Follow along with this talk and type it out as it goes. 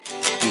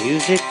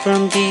Music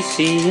from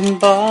DC and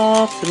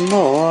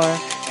Baltimore.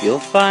 You'll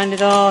find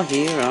it all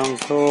here on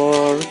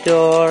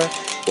Corridor.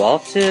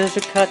 Waltzes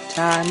or cut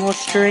time or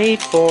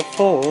straight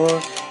 4/4.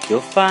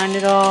 You'll find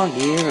it all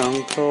here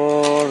on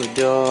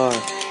Corridor.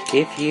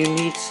 If you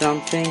need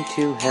something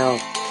to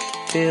help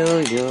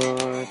fill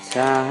your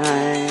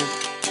time,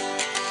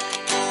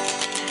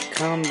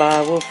 come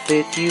by, we'll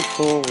fit you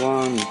for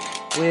one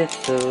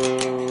with a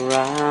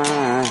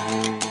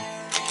rhyme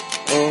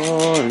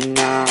or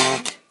not.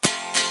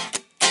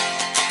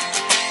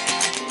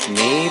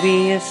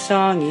 Maybe a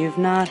song you've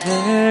not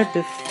heard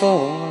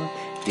before.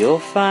 You'll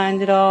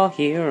find it all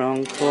here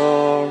on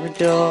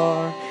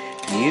Corridor.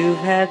 You've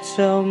had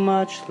so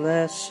much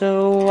less,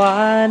 so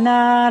why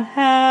not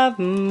have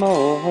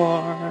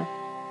more?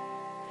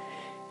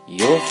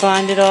 You'll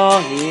find it all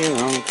here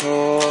on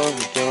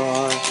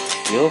Corridor.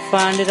 You'll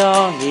find it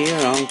all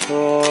here on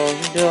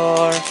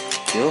Corridor.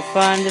 You'll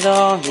find it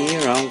all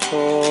here on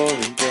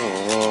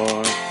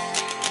Corridor.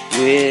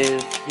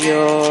 With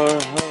your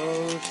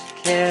host,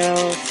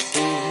 Kelsey.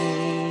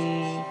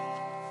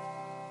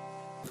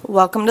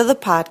 Welcome to the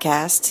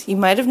podcast. You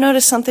might have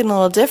noticed something a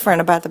little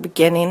different about the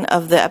beginning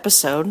of the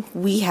episode.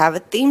 We have a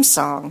theme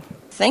song.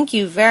 Thank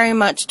you very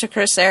much to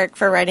Chris Eric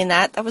for writing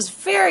that. That was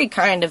very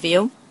kind of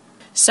you.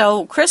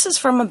 So, Chris is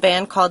from a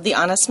band called The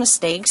Honest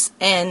Mistakes,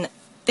 and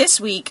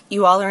this week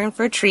you all are in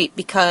for a treat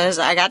because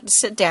I got to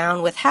sit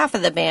down with half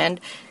of the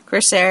band,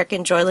 Chris Eric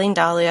and Joylene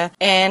Dahlia,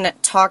 and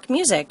talk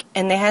music.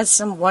 And they had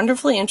some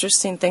wonderfully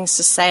interesting things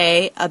to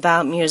say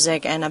about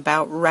music and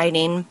about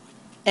writing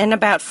and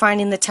about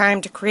finding the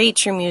time to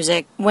create your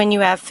music when you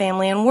have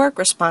family and work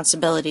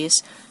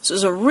responsibilities. So it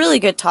was a really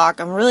good talk.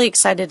 I'm really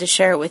excited to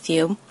share it with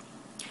you.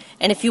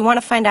 And if you want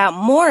to find out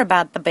more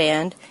about the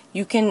band,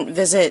 you can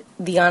visit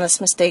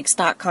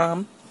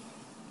thehonestmistakes.com.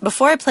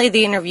 Before I play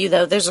the interview,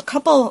 though, there's a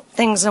couple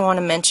things I want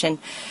to mention.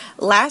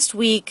 Last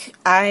week,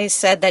 I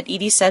said that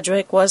Edie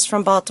Sedgwick was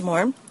from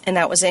Baltimore, and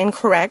that was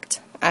incorrect.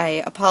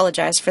 I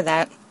apologize for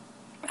that.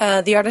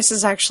 The artist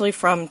is actually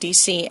from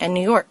D.C. and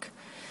New York.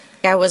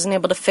 I wasn't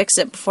able to fix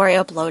it before I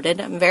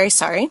uploaded. I'm very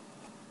sorry.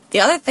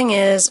 The other thing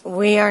is,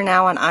 we are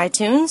now on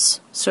iTunes,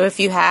 so if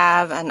you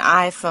have an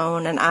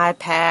iPhone, an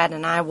iPad,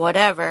 an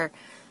whatever,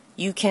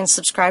 you can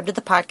subscribe to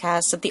the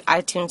podcast at the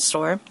iTunes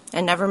store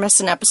and never miss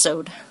an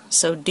episode.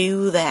 So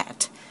do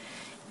that.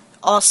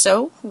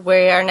 Also,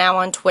 we are now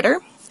on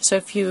Twitter.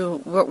 So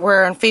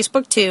we're on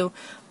Facebook too,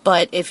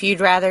 but if you'd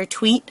rather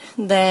tweet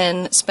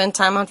than spend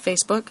time on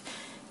Facebook,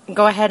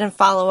 go ahead and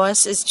follow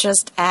us. It's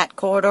just at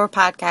Corridor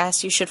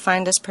Podcast. You should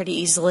find us pretty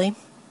easily.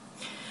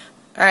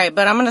 All right,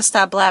 but I'm going to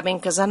stop blabbing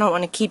because I don't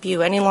want to keep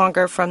you any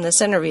longer from this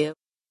interview.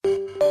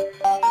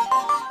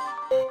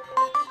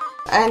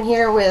 I'm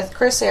here with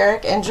Chris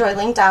Eric and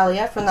Joylene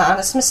Dahlia from The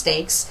Honest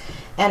Mistakes,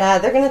 and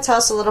they're going to tell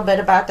us a little bit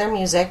about their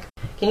music.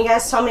 Can you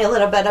guys tell me a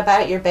little bit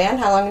about your band?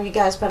 How long have you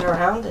guys been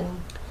around?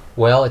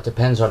 Well, it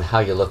depends on how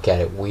you look at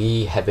it.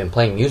 We have been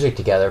playing music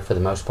together for the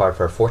most part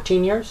for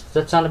 14 years. Does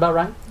that sound about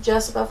right?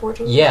 Just about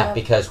 14 years. Yeah,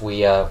 because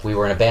we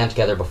were in a band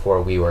together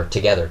before we were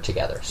together.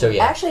 So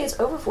yeah. Actually, it's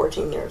over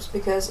 14 years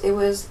because it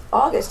was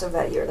August of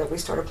that year that we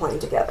started playing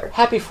together.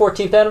 Happy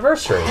 14th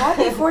anniversary.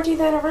 Happy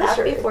 14th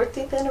anniversary. Happy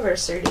 14th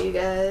anniversary to you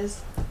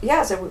guys.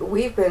 Yeah, so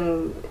we've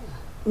been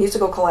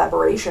musical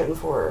collaboration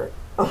for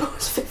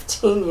almost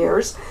 15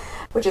 years,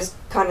 which is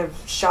kind of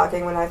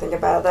shocking when I think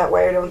about it that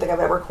way. I don't think I've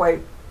ever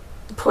quite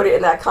put it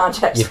in that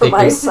context for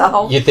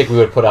myself. You'd think we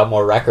would put out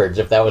more records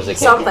if that was the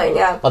case. Something,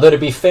 yeah. Although, to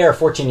be fair,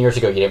 14 years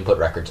ago, you didn't put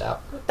records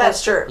out.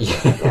 That's true.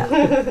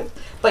 Yeah.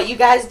 But you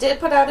guys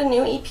did put out a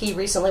new EP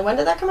recently. When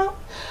did that come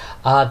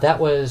out? That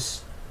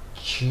was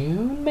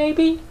June,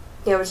 maybe?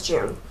 Yeah, it was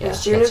June. Yeah, it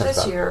was June of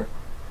this year,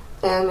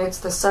 and it's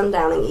the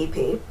Sundowning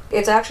EP.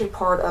 It's actually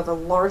part of a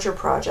larger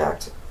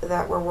project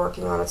that we're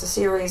working on. It's a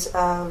series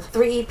of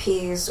 3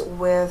 EPs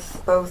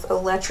with both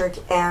electric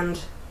and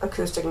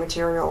acoustic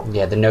material.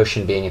 Yeah, the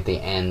notion being at the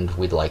end,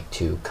 we'd like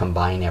to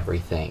combine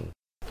everything.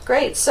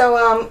 Great.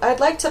 So I'd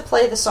like to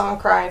play the song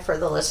Cry for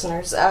the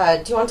listeners.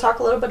 Do you want to talk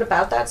a little bit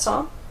about that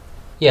song?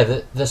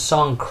 Yeah, the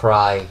song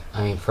Cry,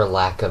 I mean, for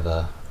lack of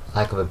a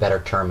better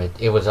term,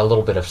 it was a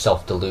little bit of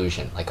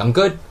self-delusion. Like, I'm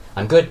good,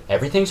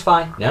 everything's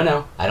fine.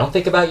 No, I don't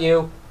think about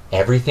you.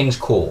 Everything's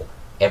cool.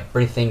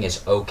 Everything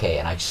is okay,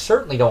 and I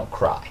certainly don't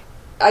cry.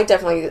 I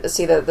definitely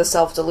see the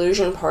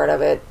self-delusion part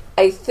of it.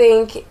 I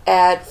think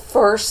at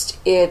first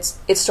it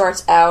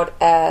starts out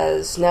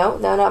as, no,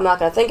 I'm not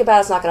going to think about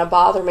it, it's not going to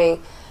bother me.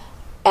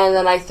 And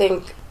then I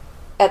think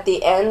at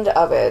the end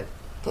of it,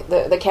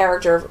 the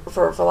character,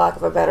 for lack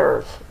of a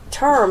better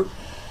term,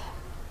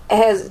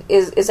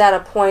 is at a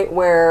point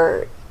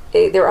where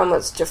they're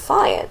almost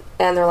defiant.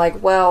 And they're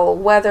like, well,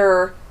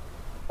 whether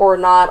or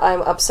not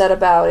I'm upset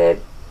about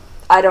it,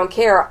 I don't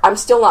care. I'm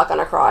still not going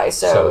to cry.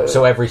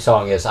 So every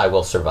song is "I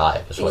Will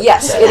Survive." Is what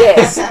yes, it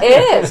is.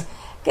 It is.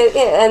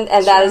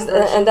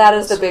 And that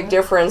is the big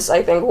difference,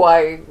 I think,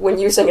 why when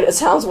you sing it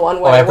sounds one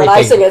way, when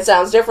I sing it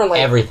sounds differently.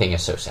 Everything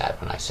is so sad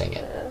when I sing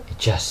it.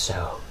 It's just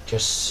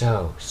Just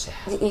so sad.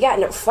 You got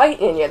no fight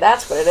in you.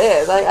 That's what it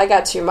is. I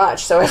got too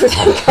much, so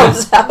everything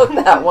comes out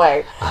that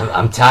way.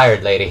 I'm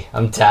tired, lady.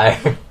 I'm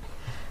tired.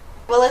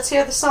 Well, let's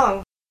hear the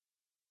song.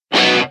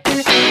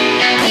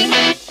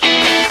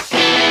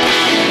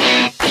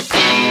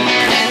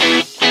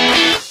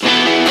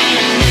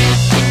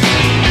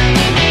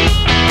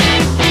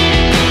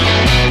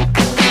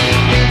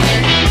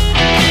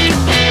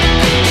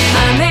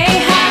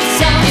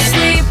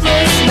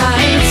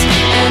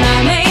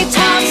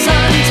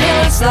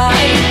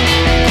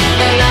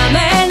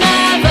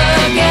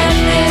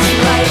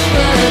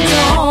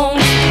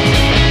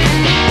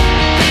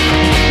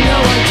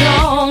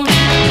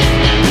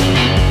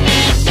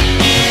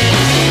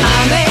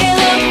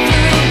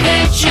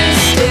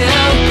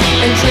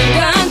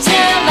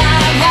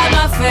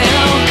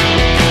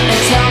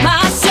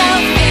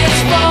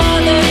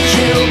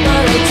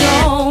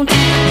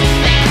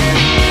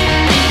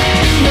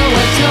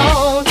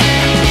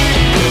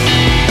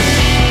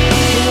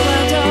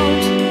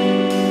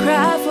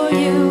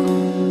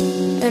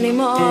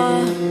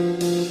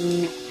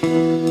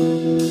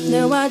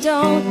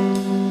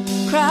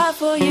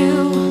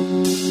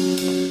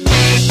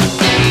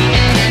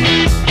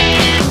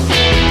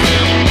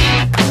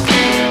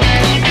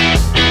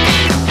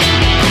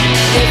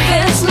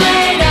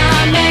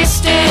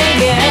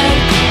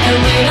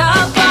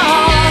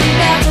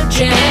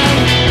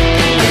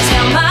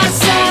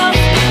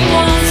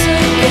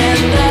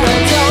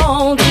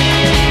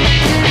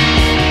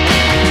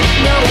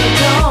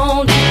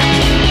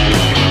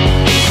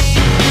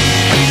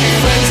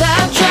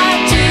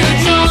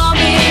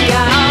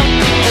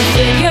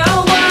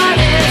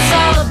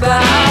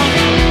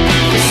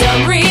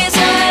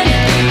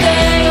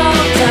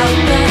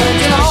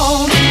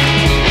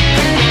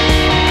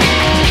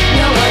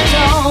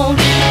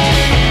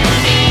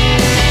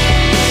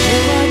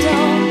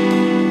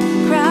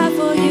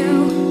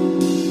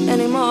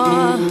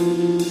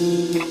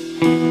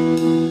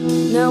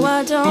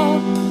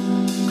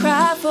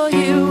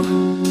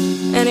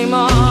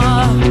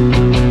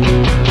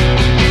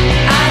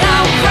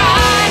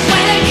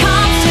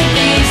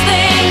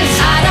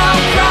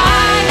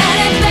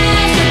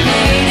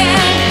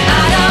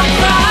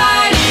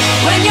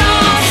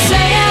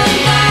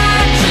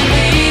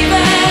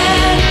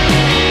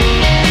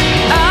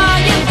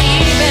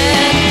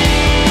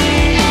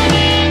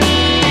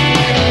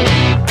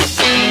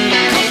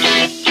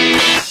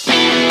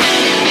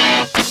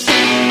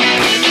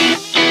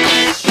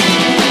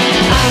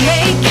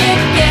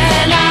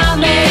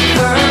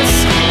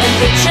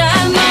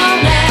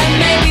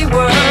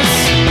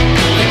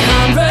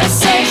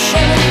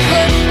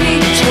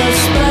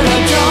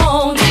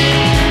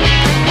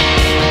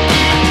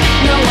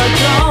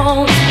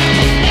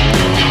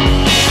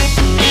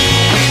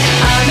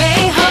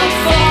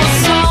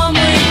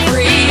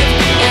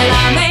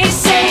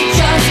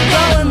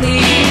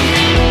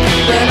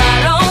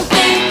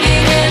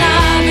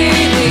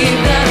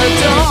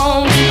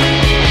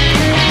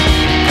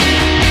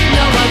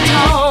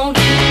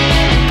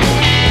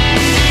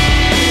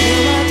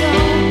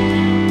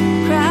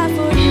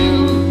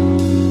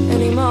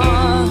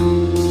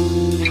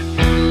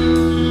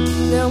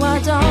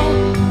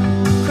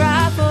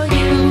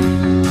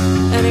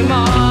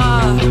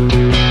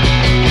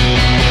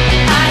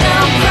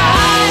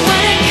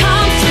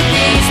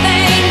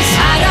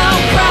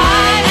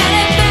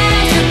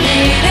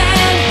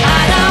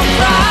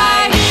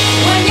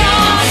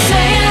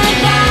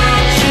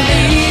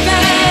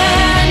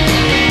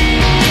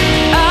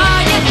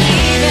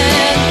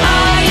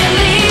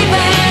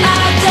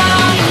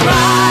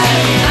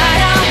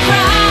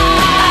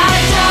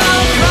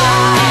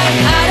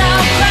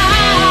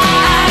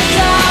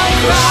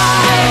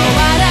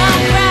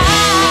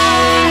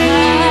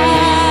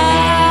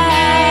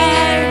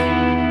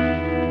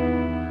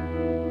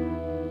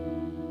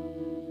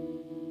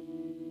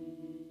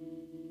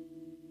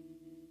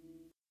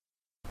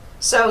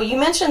 So you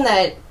mentioned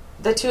that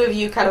the two of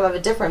you kind of have a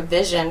different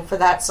vision for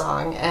that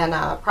song and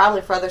probably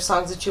for other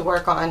songs that you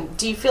work on.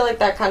 Do you feel like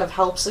that kind of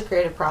helps the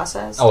creative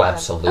process? Oh,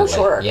 absolutely. Oh,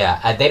 sure.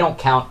 Yeah, they don't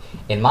count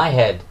in my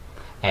head,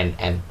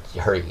 and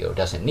her ego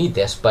doesn't need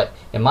this, but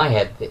in my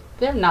head,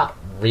 they're not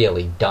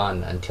really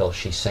done until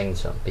she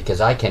sings them,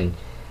 because I can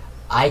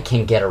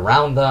get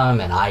around them,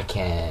 and I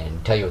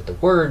can tell you what the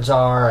words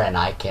are, and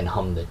I can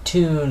hum the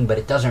tune, but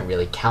it doesn't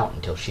really count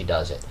until she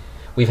does it.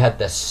 We've had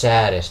the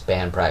saddest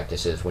band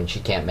practices when she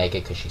can't make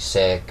it because she's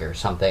sick or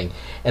something,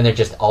 and they're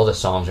just, all the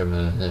songs are,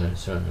 and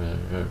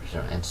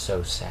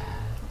so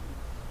sad.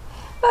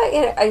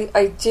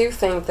 I do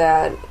think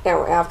that,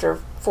 after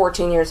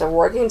 14 years of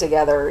working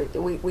together,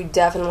 we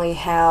definitely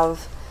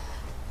have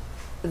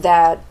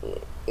that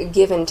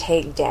give and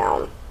take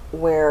down,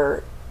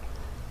 where,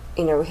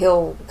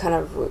 he'll kind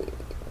of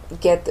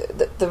get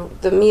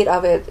the meat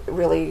of it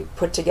really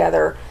put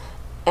together,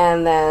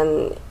 and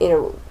then,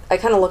 I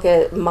kind of look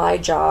at my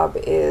job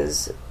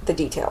is the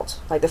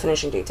details, like the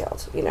finishing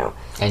details,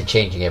 And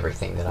changing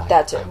everything that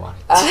I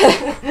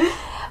wanted.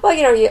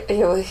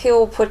 Well,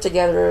 he'll put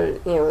together,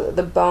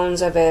 the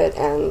bones of it,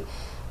 and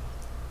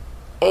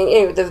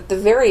and the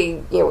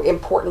very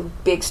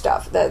important big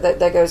stuff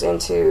that goes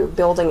into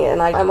building it,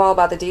 and I'm all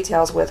about the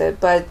details with it,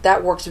 but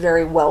that works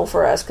very well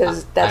for us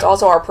because that's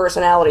also our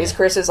personalities. Yeah.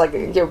 Chris is like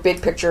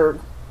big picture,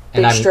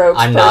 big strokes.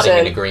 I'm nodding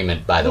in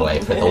agreement, by the way,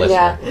 for the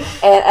listener. Yeah,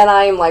 and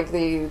I am like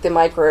the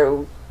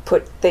micro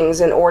put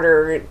things in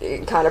order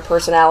kind of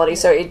personality.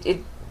 So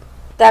it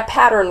that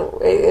pattern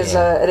is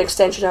an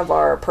extension of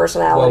our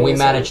personality. Well, we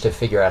managed to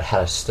figure out how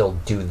to still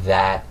do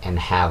that and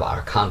have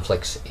our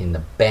conflicts in the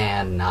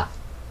band not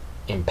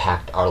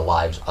impact our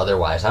lives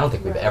otherwise. I don't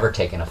think we've ever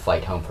taken a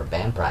fight home from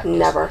band practice.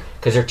 Never.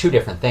 Because they're two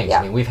different things. Yeah.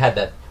 I mean, we've had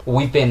that.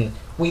 We've been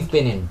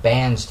in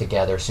bands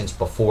together since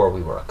before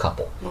we were a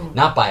couple. Mm-hmm.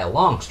 Not by a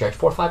long stretch,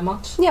 4 or 5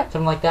 months,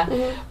 something like that.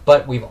 Mm-hmm.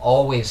 But we've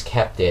always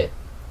kept it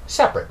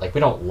separate. Like,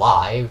 we don't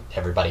lie.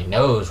 Everybody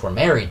knows we're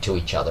married to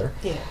each other.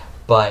 Yeah.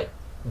 But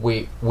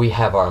we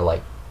have our,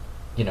 like,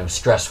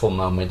 stressful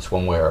moments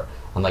when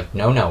I'm like,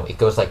 no, it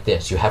goes like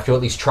this. You have to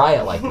at least try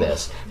it like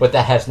this. But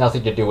that has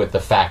nothing to do with the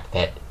fact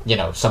that,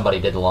 somebody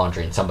did the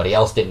laundry and somebody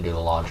else didn't do the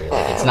laundry.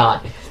 Like, it's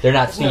not, they're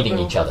not feeding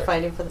each other.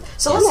 Fighting for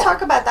so let's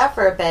talk about that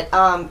for a bit.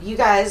 You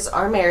guys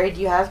are married,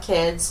 you have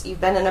kids,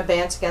 you've been in a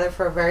band together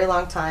for a very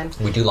long time.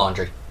 We do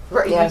laundry.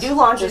 Right, yes. You do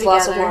laundry There's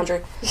together. lots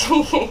of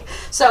laundry.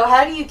 So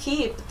how do you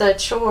keep the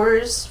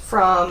chores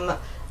from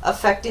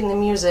affecting the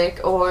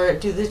music, or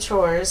do the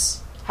chores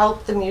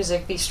help the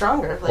music be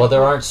stronger? Well,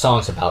 there aren't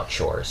songs about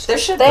chores. There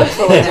should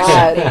thankfully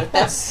not.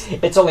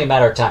 It's only a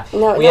matter of time.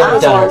 No, we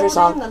haven't done laundry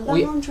song.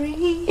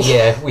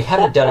 we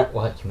haven't done it.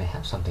 Well, you may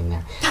have something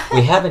there.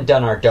 We haven't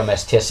done our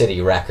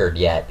domesticity record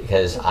yet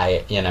because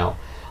I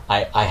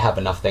have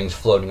enough things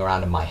floating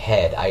around in my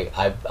head.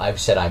 I've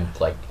said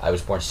I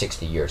was born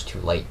 60 years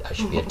too late. I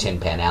should be a Tin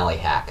Pan Alley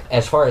hack.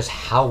 As far as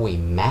how we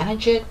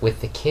manage it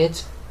with the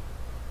kids,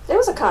 it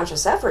was a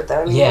conscious effort,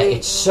 though. I mean,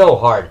 it's so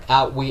hard.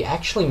 We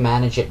actually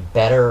manage it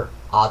better,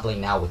 oddly,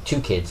 now with 2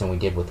 kids than we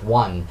did with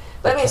 1.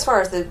 But I mean, as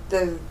far as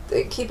the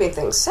keeping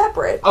things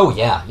separate. Oh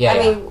yeah. I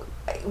mean,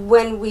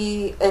 when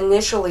we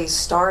initially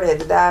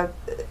started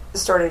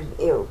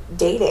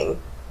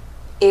dating,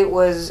 it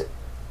was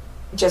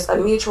just a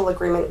mutual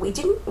agreement. We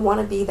didn't want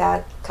to be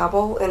that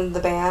couple in the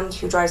band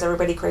who drives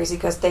everybody crazy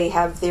because they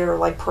have their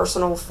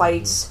personal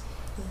fights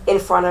in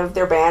front of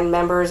their band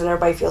members and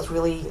everybody feels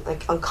really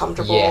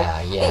uncomfortable.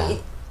 Yeah.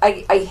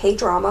 I hate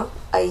drama.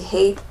 I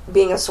hate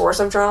being a source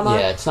of drama.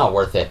 Yeah, it's not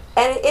worth it.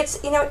 And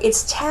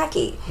it's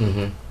tacky.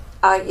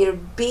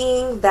 Mm-hmm.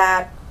 Being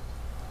that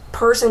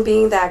person,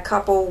 being that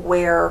couple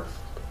where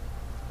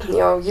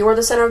you are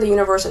the center of the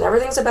universe and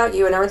everything's about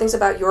you and everything's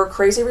about your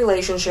crazy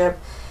relationship,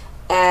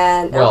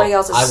 and everybody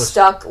else is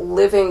stuck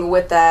living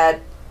with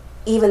that,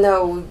 even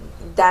though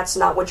that's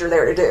not what you're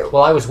there to do.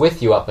 Well, I was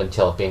with you up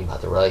until it being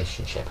about the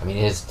relationship. I mean,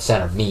 it is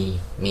centered me,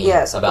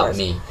 yes, about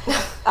me.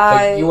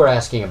 But you were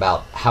asking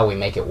about how we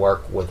make it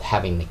work with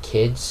having the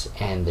kids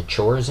and the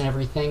chores and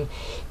everything.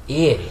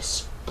 It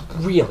is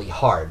really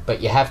hard,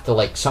 but you have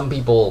to, some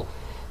people,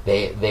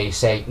 they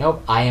say,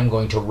 nope, I am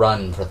going to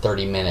run for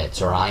 30 minutes,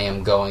 or I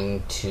am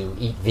going to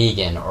eat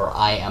vegan, or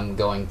I am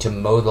going to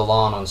mow the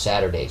lawn on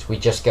Saturdays. We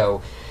just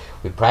go,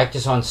 we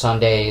practice on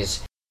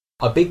Sundays.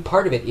 A big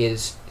part of it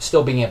is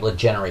still being able to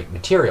generate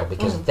material,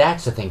 because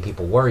that's the thing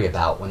people worry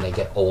about when they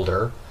get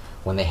older,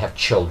 when they have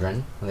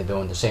children, when they've been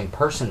with the same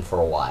person for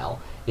a while.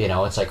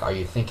 It's like, are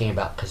you thinking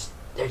about, because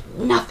there's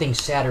nothing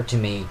sadder to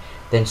me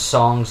than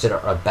songs that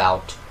are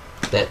about,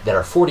 that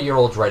are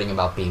 40-year-olds writing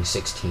about being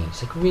 16.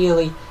 It's like,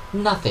 really?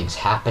 Nothing's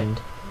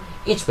happened.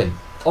 It's been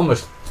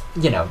almost,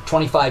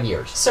 25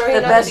 years. Sorry,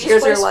 the best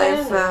years of your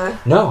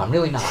life. No, I'm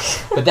really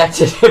not. But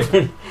that's a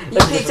different... You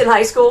peaked in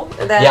high school?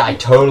 Yeah, I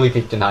totally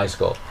peaked in high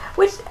school.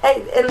 Which,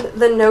 and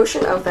the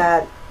notion of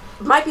that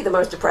might be the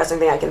most depressing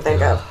thing I can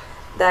think of.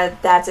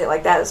 That's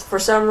it. That is, for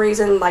some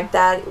reason,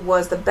 that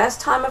was the best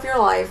time of your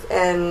life,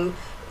 and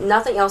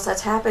nothing else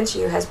that's happened to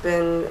you has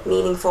been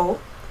meaningful,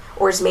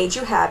 or has made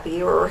you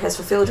happy, or has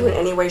fulfilled you in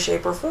any way,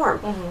 shape, or form.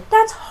 Mm-hmm.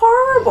 That's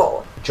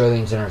horrible.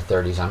 Jolene's in her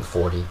 30s. I'm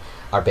 40.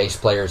 Our bass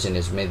player's in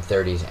his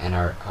mid-30s, and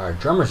our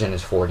drummer's in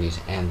his 40s,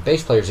 and the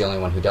bass player's the only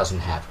one who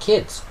doesn't have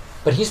kids.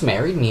 But he's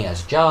married, and he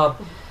has a job.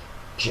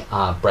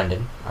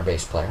 Brendan, our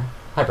bass player,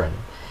 hi Brendan,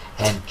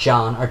 and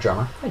John, our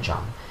drummer, hi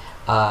John,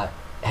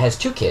 has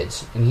 2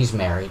 kids, and he's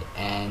married,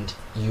 and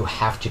you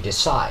have to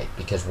decide,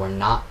 because we're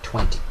not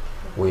 20.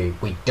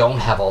 We don't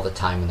have all the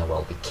time in the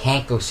world. We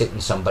can't go sit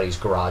in somebody's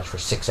garage for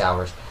 6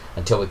 hours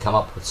until we come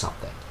up with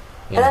something.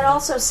 And that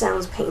also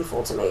sounds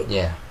painful to me.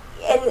 Yeah.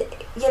 And,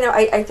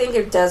 I think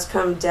it does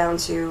come down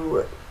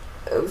to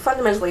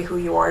fundamentally who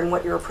you are and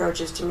what your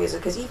approach is to music.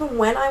 Because even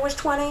when I was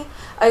 20,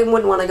 I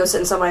wouldn't want to go sit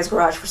in somebody's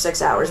garage for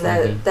 6 hours.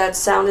 That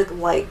sounded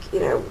like,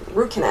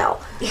 root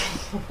canal.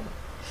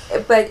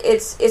 But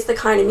it's the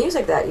kind of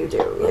music that you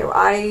do.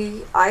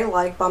 I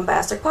like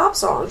bombastic pop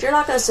songs. You're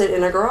not going to sit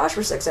in a garage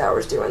for 6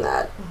 hours doing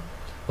that.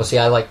 Well, see,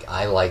 I like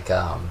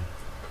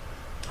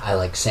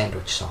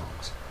sandwich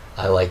songs.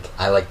 I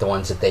like the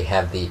ones that they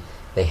have the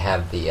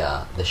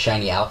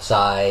shiny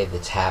outside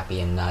that's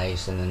happy and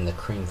nice, and then the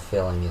cream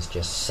filling is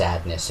just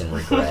sadness and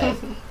regret.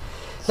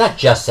 not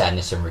just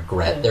sadness and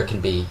regret. There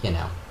can be,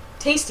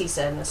 tasty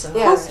sadness and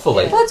Yes.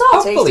 hopefully, But it's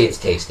all hopefully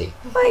tasty. it's tasty.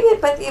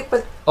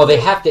 But Oh, they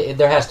have to.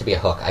 There has to be a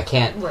hook. I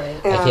can't. Right.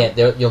 I can't.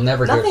 You'll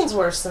never hear. Nothing's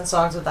worse than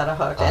songs without a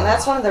hook, and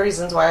that's one of the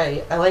reasons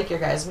why I like your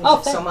guys' music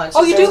Oh, so much.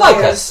 oh, you There's do like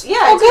always- us? Yeah,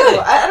 Oh, I do. good.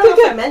 I don't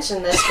know if I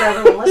mentioned this for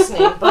everyone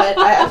listening, but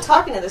I'm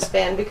talking to this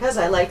band because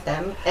I like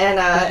them,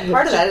 and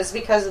part of that is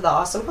because of the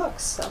awesome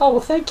hooks. So. Oh well,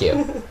 thank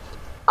you.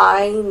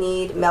 I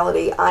need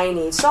melody. I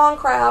need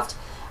songcraft.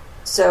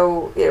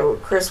 So,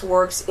 Chris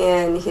works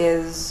in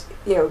his,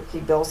 he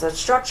builds that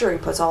structure, he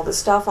puts all this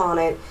stuff on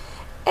it,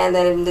 and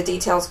then the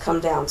details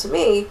come down to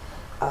me,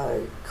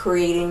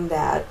 creating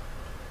that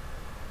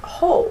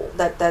whole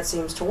that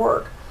seems to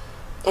work.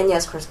 And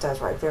yes, Chris does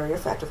write very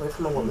effectively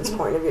from a woman's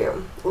point of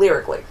view,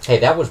 lyrically. Hey,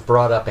 that was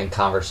brought up in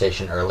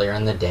conversation earlier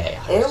in the day.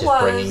 I was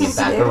just bringing it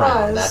back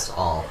around. That's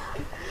all.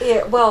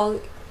 Yeah, well,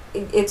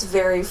 it's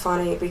very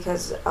funny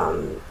because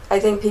I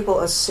think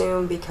people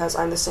assume because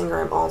I'm the singer,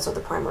 I'm also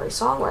the primary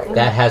songwriter.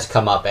 That has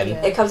come up, and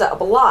It comes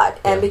up a lot,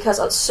 and Yeah.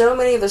 because so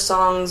many of the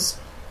songs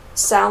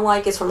sound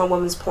like it's from a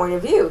woman's point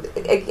of view,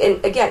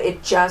 and again,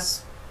 it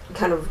just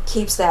kind of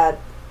keeps that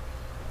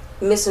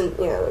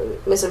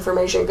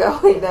misinformation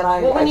going that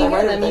I. Well, when you hear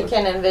write them, you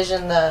everything. can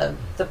envision the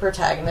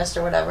protagonist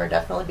or whatever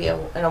definitely be a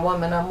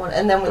woman,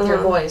 and then with your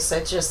voice,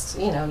 it just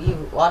you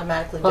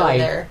automatically go Well,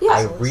 there.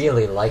 I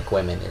really like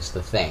women is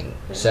the thing.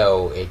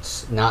 So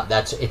it's not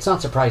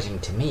surprising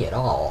to me at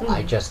all.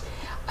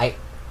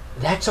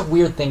 That's a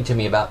weird thing to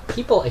me about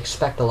people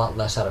expect a lot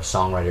less out of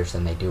songwriters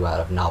than they do out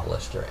of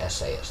novelists or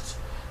essayists.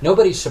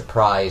 Nobody's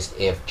surprised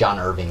if John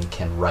Irving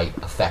can write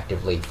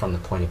effectively from the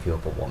point of view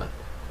of a woman.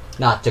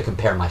 Not to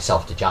compare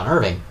myself to John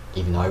Irving,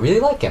 even though I really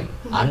like him.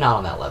 I'm not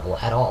on that level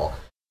at all.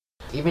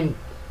 Even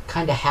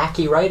kind of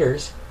hacky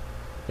writers,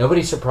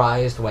 nobody's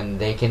surprised when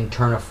they can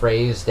turn a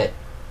phrase that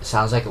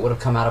sounds like it would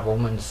have come out of a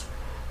woman's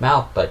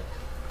mouth, but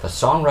if a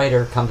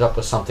songwriter comes up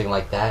with something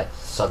like that,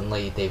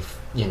 suddenly they've,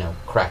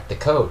 cracked the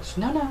codes.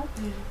 No,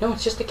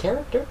 it's just a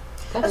character.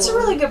 That's a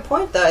really good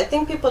point, though. I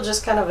think people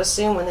just kind of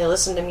assume when they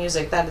listen to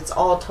music that it's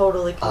all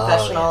totally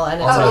confessional and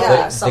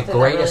it's something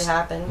that really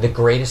happened. The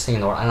greatest thing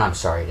in the world, and I'm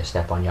sorry to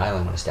step on you, I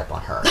only want to step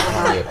on her,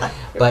 not on you.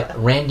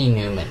 But Randy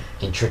Newman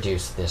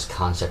introduced this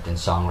concept in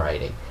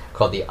songwriting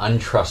called the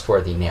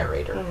untrustworthy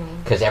narrator.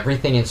 Because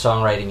everything in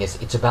songwriting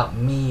it's about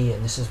me,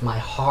 and this is my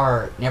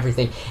heart, and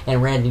everything.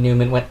 And Randy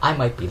Newman went, I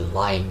might be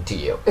lying to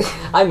you.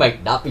 I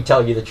might not be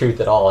telling you the truth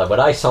at all. And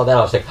when I saw that,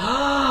 I was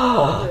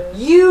like,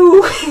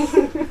 you!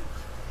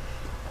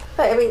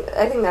 I mean,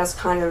 I think that's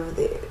kind of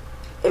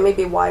it may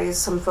be why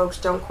some folks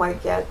don't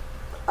quite get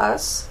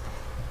us,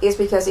 is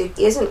because it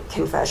isn't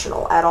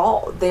confessional at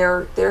all.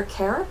 They're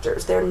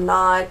characters. They're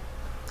not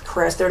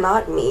Chris. They're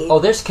not me. Oh,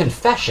 there's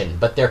confession,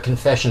 but they're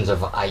confessions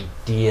of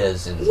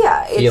ideas and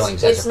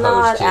feelings it's as opposed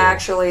not to...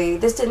 actually,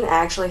 this didn't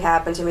actually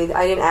happen to me.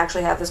 I didn't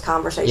actually have this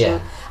conversation.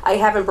 Yeah. I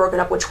haven't broken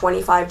up with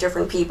 25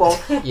 different people.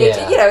 Yeah.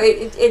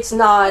 It's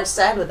not... How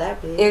sad would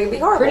that be? It would be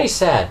horrible. Pretty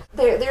sad.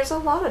 There's a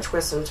lot of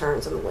twists and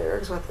turns in the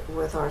lyrics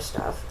with our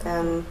stuff,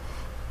 and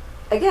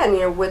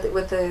again,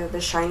 with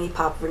the shiny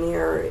pop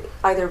veneer,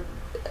 either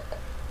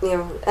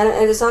and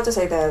it's not to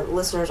say that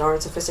listeners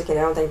aren't sophisticated.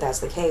 I don't think that's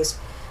the case.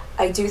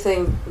 I do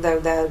think though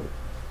that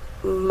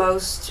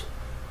most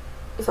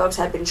folks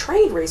have been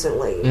trained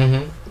recently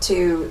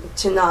to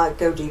not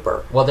go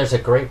deeper. Well, there's a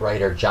great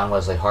writer, John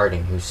Wesley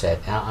Harding, who said,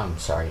 and I'm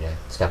sorry to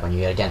step on you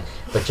yet again,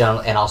 but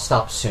John, and I'll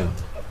stop soon.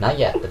 Not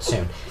yet, but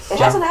soon. It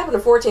hasn't happened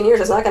in 14 years.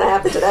 It's not going to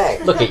happen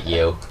today. Look at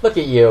you. Look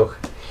at you.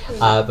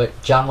 But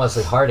John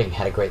Wesley Harding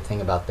had a great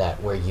thing about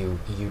that, where you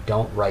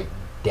don't write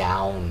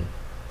down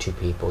to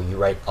people, you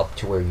write up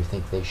to where you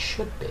think they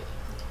should be.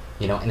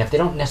 And if they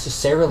don't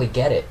necessarily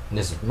get it, and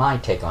this is my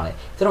take on it,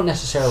 if they don't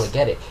necessarily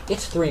get it,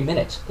 it's 3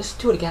 minutes. Listen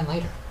to it again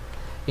later.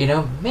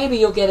 Maybe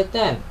you'll get it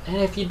then. And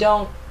if you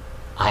don't,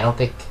 I don't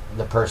think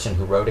the person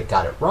who wrote it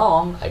got it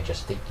wrong. I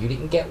just think you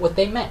didn't get what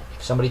they meant.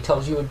 If somebody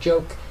tells you a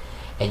joke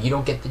and you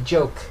don't get the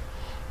joke,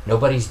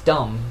 nobody's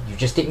dumb. You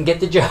just didn't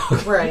get the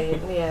joke.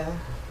 Right, yeah.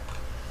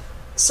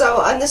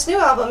 So on this new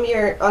album,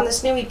 on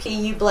this new EP,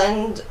 you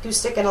blend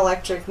acoustic and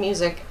electric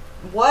music.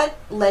 What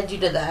led you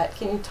to that?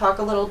 Can you talk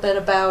a little bit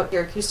about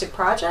your acoustic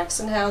projects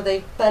and how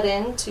they fed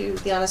into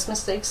The Honest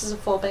Mistakes as a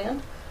full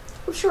band?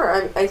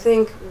 Sure. I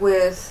think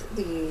with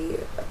the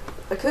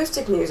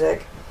acoustic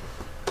music,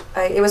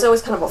 it was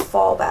always kind of a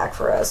fallback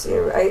for us.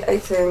 I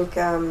think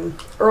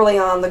early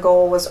on the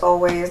goal was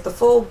always the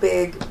full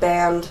big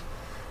band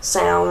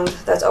sound.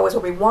 That's always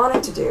what we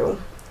wanted to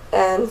do.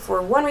 And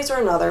for one reason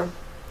or another,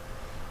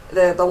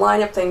 the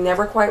lineup thing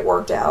never quite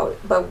worked out.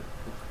 But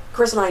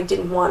Chris and I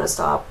didn't want to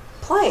stop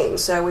playing,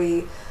 so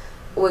we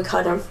would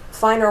kind of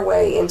find our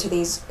way into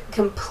these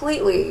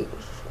completely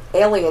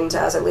alien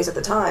to us, at least at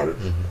the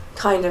time,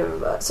 kind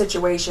of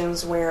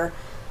situations where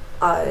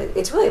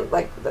it's really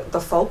like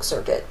the folk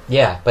circuit.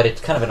 Yeah, but it's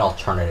kind of an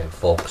alternative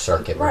folk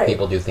circuit where Right.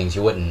 people do things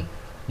you wouldn't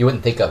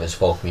think of as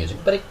folk music,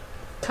 but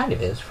kind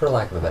of is, for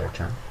lack of a better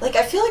term. Like,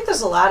 I feel like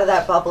there's a lot of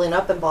that bubbling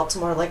up in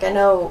Baltimore. Like, I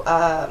know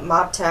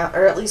Mobtown,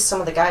 or at least some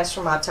of the guys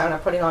from Mobtown are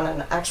putting on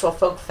an actual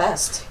folk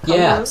fest.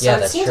 Yeah, So yeah, it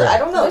that's seems, true. I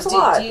don't know. There's a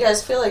lot. Do you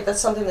guys feel like that's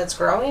something that's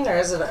growing, or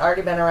has it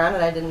already been around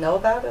and I didn't know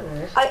about it?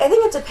 Or? I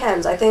think it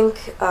depends. I think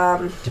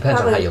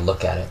Depends on how you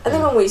look at it. I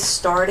think when we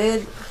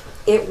started,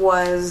 it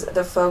was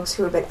the folks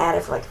who have been at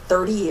it for like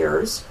 30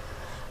 years,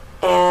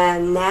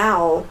 and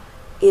now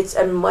it's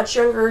a much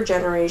younger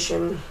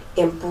generation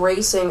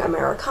embracing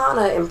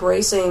Americana,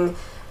 embracing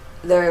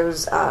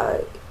those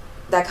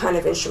that kind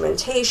of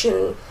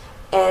instrumentation,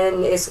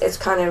 and it's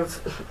kind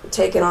of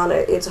taken on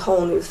its a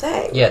whole new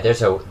thing. Yeah,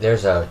 there's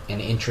an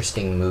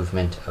interesting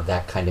movement of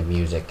that kind of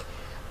music.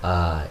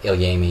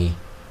 Ilyemi,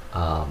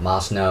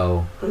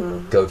 Mosno,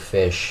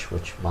 Goatfish,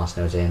 which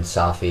Mosno's in,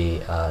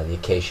 Safi, the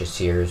Acacia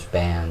Sears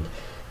band.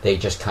 They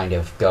just kind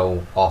of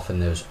go off in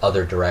those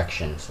other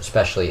directions,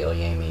 especially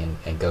Ilyemi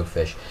and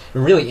Goatfish.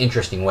 In a really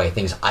interesting way,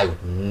 things I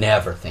would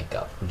never think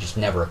of, would just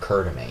never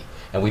occur to me.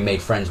 And we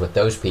made friends with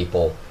those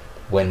people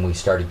when we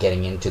started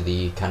getting into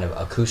the kind of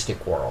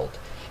acoustic world.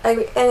 And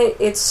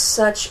it's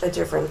such a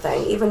different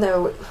thing. Even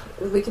though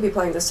we could be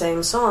playing the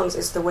same songs,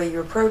 it's the way you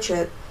approach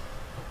it.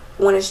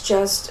 When it's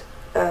just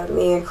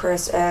me and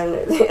Chris and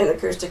an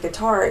acoustic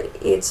guitar,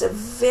 it's a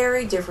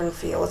very different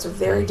feel. It's a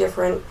very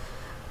different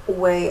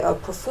way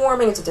of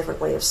performing. It's a different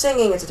way of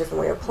singing. It's a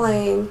different way of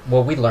playing.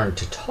 Well, we learned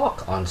to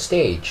talk on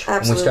stage.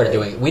 Absolutely. When we started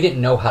doing it. We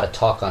didn't know how to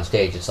talk on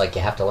stage. It's like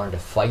you have to learn to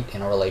fight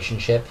in a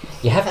relationship.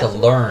 You have to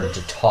learn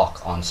to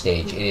talk on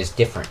stage. It is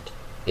different.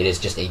 It is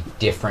just a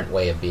different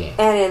way of being.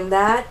 And in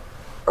that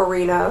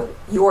arena,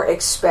 you're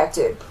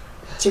expected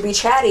to be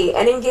chatty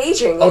and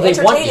engaging and they want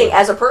entertaining you.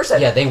 as a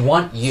person. Yeah, they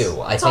want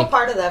you. It's all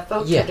part of that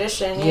folk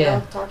tradition, you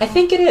know. I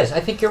think it is. I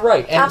think you're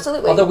right. And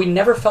Absolutely. Although we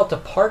never felt a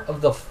part of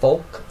the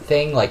folk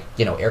thing, like,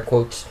 air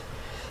quotes,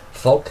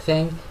 folk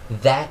thing,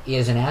 that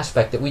is an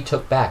aspect that we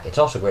took back. It's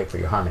also great for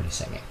your harmony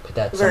singing, but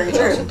that's Very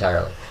something else true.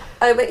 entirely.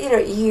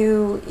 But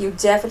you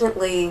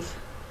definitely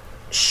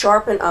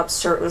sharpen up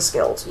certain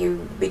skills.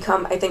 You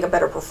become, I think, a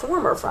better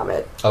performer from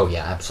it Oh,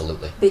 yeah,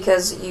 absolutely.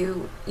 because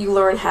you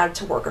learn how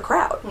to work a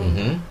crowd.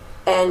 Mm-hmm.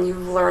 And you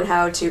learn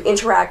how to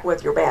interact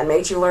with your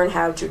bandmates. You learn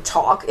how to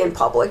talk in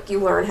public. You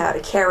learn how to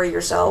carry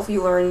yourself.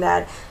 You learn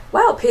that,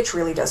 wow, pitch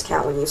really does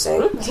count when you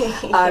sing.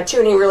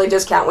 Tuning really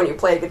does count when you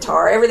play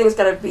guitar. Everything's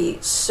got to be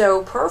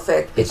so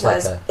perfect It's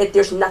like because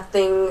there's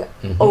nothing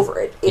over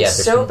it. It's Yeah,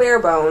 so bare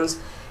bones.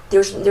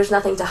 There's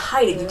nothing to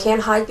hide it. You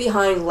can't hide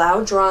behind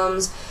loud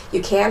drums.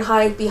 You can't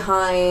hide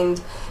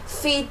behind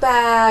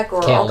feedback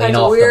or Can't all lean kinds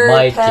of off the weird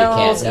mic, you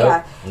pedals.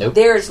 can't- nope.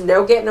 There's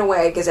no getting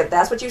away because if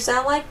that's what you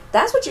sound like,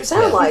 that's what you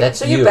sound Yeah, like. that's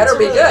so you you. better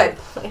be good.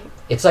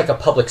 It's like a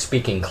public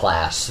speaking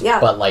class, Yeah.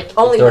 but like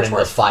Only throw it much into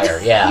the worse. fire.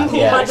 Yeah,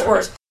 yeah. Much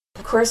worse.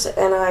 Chris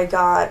and I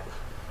got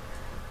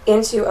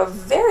into a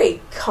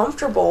very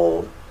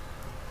comfortable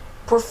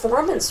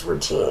performance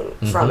routine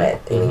from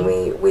it. I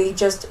mean, we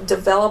just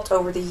developed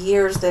over the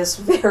years this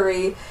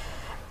very,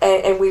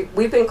 and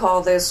we've been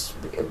called this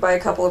by a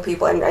couple of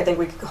people, and I think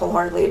we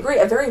wholeheartedly agree,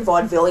 a very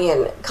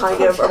vaudevillian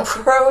kind of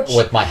approach.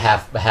 With my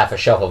half a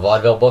shelf of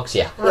vaudeville books,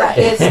 yeah. Yeah,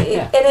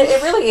 and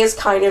it really is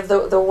kind of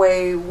the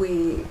way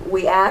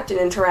we act and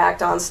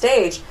interact on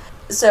stage.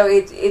 So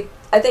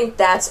I think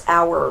that's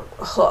our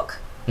hook.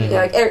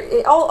 Like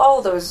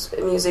all those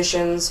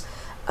musicians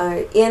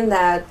in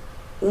that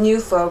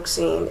new folk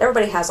scene,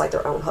 everybody has like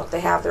their own hook.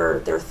 They have their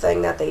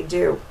thing that they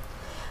do.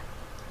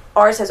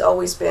 Ours has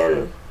always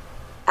been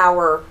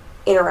our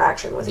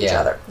interaction with each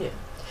other. Yeah.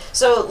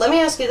 So let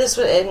me ask you this,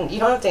 and you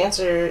don't have to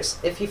answer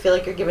if you feel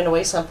like you're giving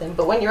away something,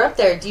 but when you're up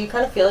there, do you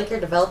kind of feel like you're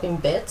developing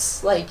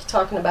bits, like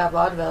talking about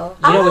vaudeville?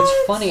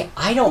 It's funny.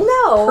 I don't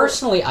No.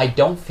 personally. I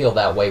don't feel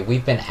that way.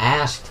 We've been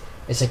asked.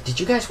 It's like, did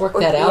you guys work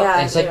that out? Yeah,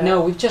 and it's like, yeah.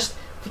 no. We've just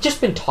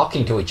been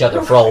talking to each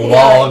other for a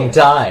Yeah. long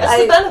time.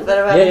 That's the benefit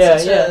of having Yeah,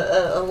 such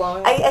yeah. a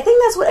long... I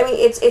think that's what I mean.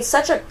 It's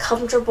such a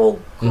comfortable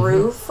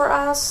groove for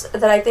us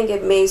that I think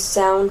it may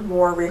sound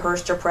more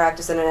rehearsed or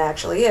practiced than it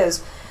actually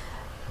is.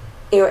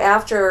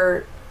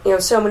 After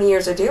so many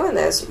years of doing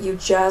this, you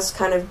just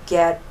kind of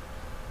get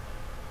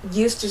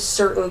used to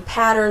certain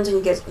patterns and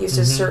you get used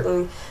to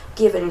certain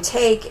give and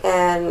take,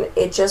 and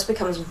it just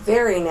becomes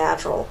very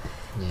natural.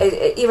 Yeah.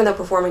 Even though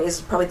performing is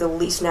probably the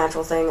least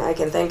natural thing I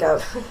can think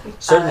of.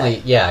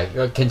 Certainly,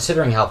 yeah.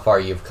 Considering how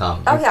far you've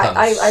come, Oh you've yeah,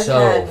 come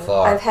so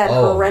far. I've had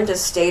horrendous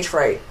stage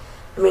fright.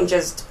 I mean,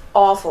 just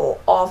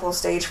awful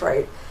stage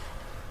fright.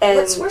 And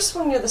What's worse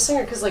when you're the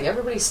singer, because like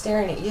everybody's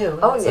staring at you.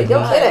 oh, It's no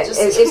like, kidding!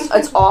 just-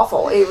 It's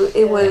awful.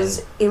 It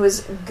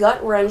was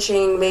gut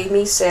wrenching. Made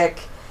me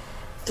sick.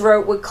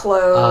 Throat would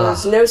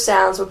close. No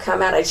sounds would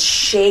come out. I'd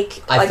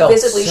shake,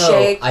 visibly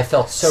shake. I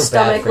felt so bad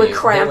Stomach for would you.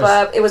 cramp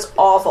up. It was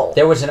awful.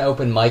 There was an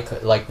open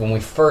mic, like when we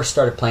first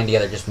started playing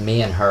together, just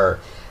me and her.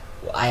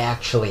 I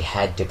actually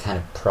had to kind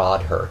of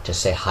prod her to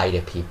say hi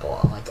to people.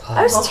 I'm like, oh,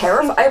 I was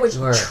terrified. I was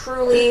You were.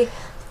 truly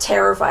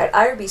terrified.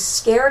 I would be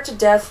scared to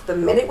death the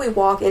minute we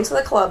walk into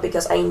the club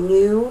because I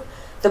knew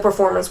the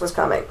performance was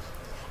coming.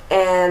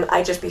 And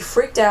I'd just be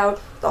freaked out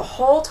the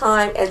whole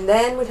time, and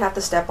then we'd have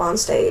to step on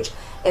stage.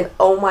 and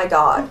oh my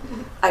God,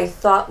 I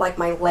thought like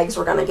my legs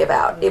were going to give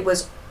out. It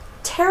was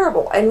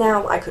terrible, and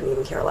now I couldn't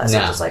even care less.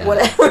 I'm just like,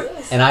 whatever.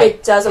 And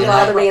it doesn't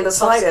bother me in the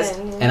slightest.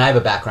 And I have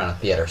a background in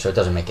theater, so it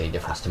doesn't make any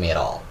difference to me at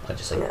all. I'm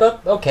just like, oh,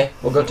 okay,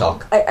 we'll go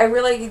talk. I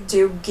really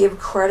do give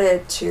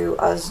credit to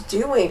us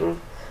doing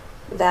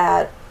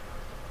that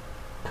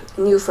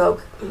new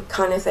folk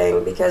kind of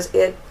thing, because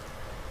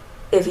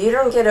if you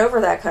don't get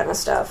over that kind of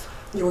stuff,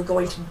 you are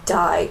going to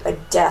die a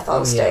death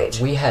on stage.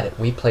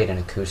 We played an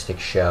acoustic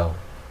show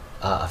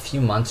a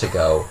few months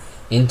ago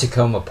in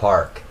Tacoma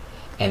Park,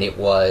 and it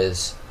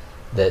was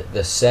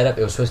the setup.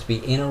 It was supposed to be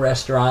in a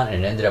restaurant,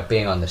 and it ended up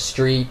being on the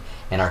street,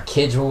 and our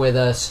kids were with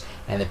us,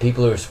 and the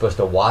people who were supposed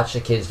to watch the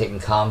kids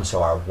didn't come,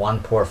 so our one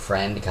poor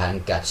friend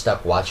got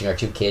stuck watching our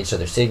two kids, so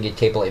they're sitting at a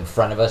table in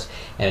front of us,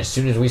 and as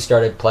soon as we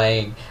started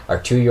playing, our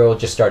 2-year-old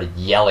just started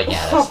yelling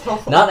at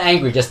us. Not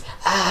angry, just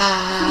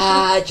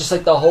just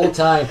like the whole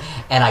time,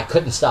 and I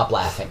couldn't stop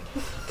laughing.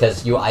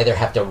 Because you either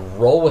have to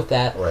roll with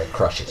that or it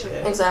crushes you.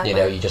 Exactly.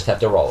 You just have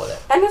to roll with it.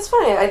 And it's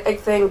funny, I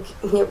think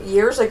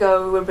years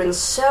ago we would have been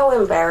so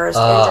embarrassed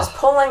and just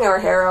pulling our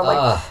hair out,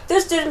 like,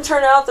 this didn't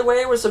turn out the way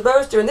it was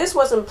supposed to, and this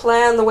wasn't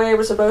planned the way it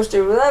was supposed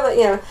to,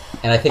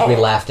 And I think we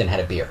laughed and had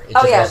a beer.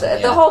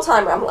 The whole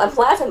time I'm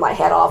laughing my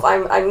head off.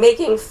 I'm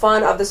making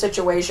fun of the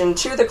situation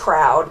to the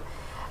crowd,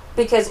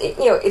 because,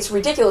 it's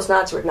ridiculous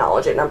not to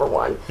acknowledge it, number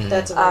one. Mm-hmm.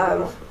 That's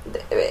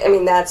I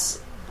mean,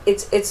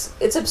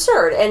 it's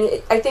absurd,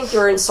 and I think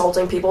you're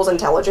insulting people's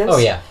intelligence. Oh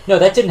yeah, no,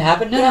 that didn't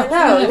happen.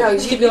 No,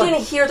 you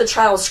didn't hear the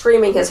child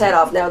screaming his head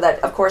off. No,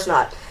 that of course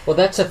not. Well,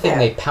 that's the thing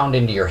they pound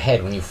into your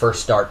head when you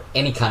first start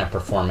any kind of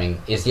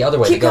performing, is the other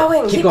way. Keep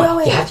going.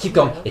 You have to keep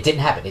going. It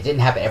didn't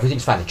happen.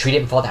 Everything's fine. The tree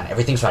didn't fall down.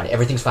 Everything's fine.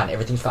 Everything's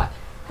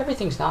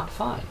not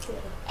fine,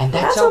 and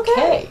that's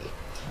okay.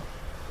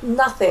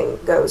 Nothing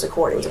goes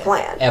according to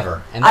plan.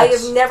 Ever. And I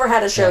have never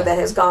had a show that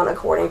has gone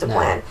according to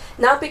plan.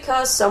 Not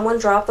because someone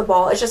dropped the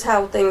ball, it's just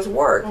how things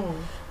work.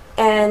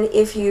 And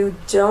if you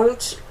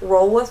don't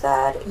roll with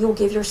that, you'll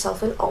give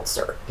yourself an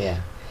ulcer.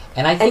 Yeah.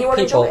 And I think you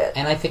won't enjoy it.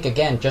 And I think,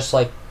 again, just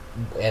like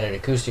at an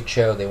acoustic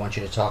show, they want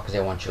you to talk because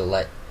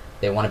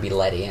they want to be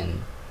let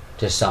in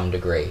to some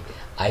degree.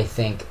 I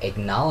think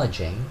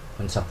acknowledging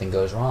when something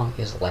goes wrong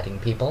is letting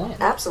people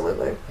in.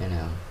 Absolutely.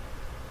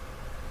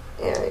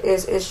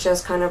 Is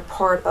just kind of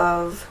part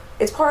of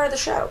the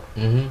show.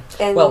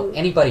 Mm-hmm. And well,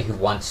 anybody who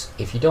wants,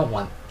 if you don't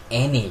want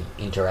any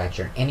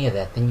interaction or any of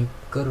that, then you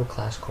go to a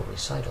classical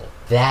recital.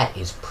 That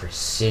is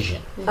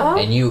precision,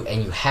 and you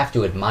have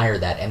to admire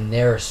that. And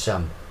there are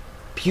some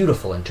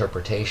beautiful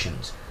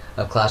interpretations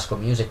of classical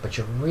music, but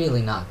you're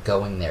really not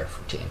going there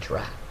to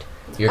interact.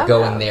 You're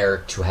going there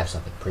to have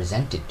something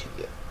presented to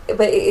you.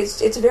 But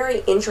it's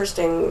very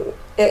interesting,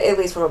 at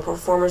least from a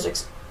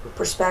performer's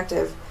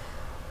perspective,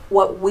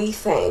 what we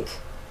think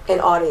an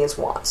audience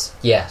wants.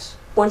 Yes.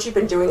 Once you've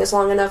been doing this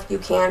long enough, you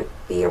can't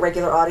be a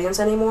regular audience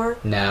anymore.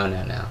 No.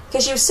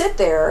 Because you sit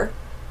there,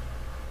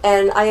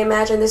 and I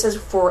imagine this is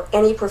for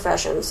any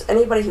professions,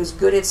 anybody who's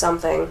good at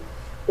something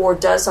or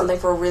does something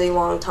for a really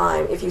long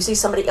time. If you see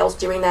somebody else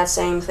doing that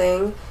same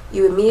thing,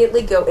 you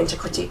immediately go into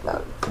critique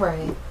mode.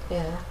 Right,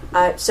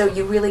 yeah. So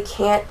you really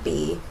can't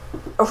be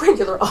a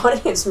regular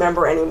audience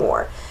member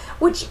anymore.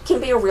 Which can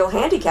be a real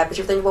handicap, because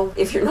you think, well,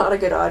 if you're not a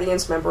good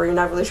audience member, you're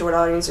not really sure what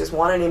audiences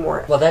want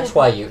anymore. Well, that's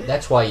why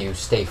you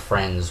stay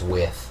friends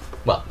with.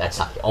 Well, that's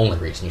not the only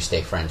reason you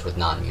stay friends with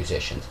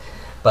non-musicians,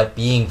 but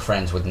being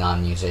friends with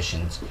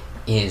non-musicians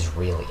is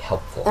really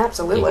helpful.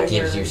 Absolutely, it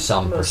gives you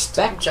some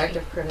perspective.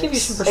 Objective critics. Give you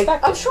some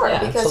perspective. I'm sure,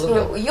 yeah,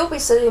 because you'll be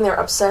sitting there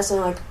obsessing,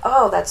 like,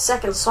 oh, that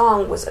second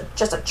song was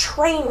just a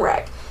train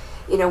wreck.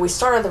 We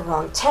started the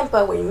wrong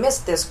tempo. We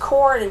missed this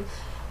chord,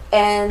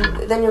 and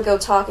then you'll go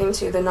talking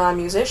to the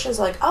non-musicians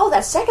like, oh,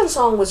 that second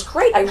song was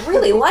great. I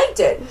really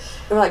liked it. And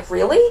we're like,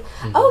 really?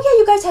 Mm-hmm. Oh, yeah,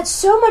 you guys had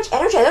so much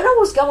energy. I don't know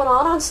what was going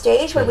on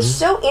stage, but it was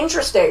so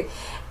interesting.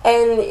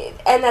 And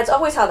that's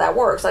always how that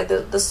works. Like,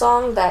 the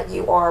song that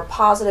you are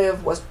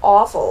positive was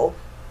awful,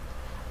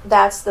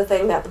 that's the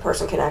thing that the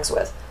person connects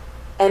with.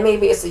 And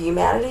maybe it's the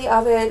humanity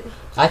of it.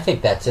 I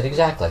think that's it,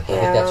 exactly. I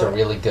think that's a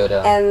really good...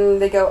 And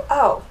they go,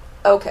 oh,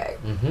 okay.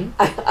 Mm-hmm.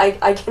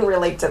 I can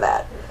relate to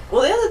that.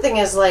 Well, the other thing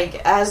is,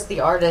 like, as the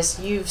artist,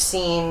 you've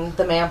seen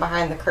the man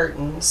behind the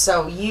curtain,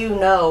 so you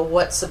know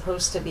what's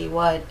supposed to be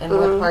what, and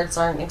what parts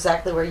aren't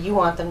exactly where you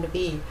want them to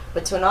be.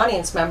 But to an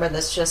audience member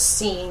that's just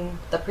seen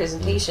the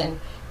presentation,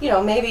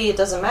 maybe it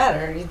doesn't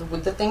matter.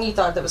 The thing you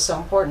thought that was so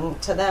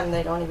important to them,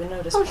 they don't even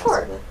notice. Oh,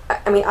 sure.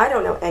 I mean, I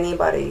don't know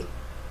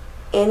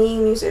any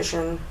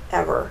musician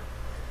ever,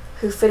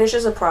 who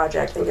finishes a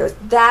project and goes,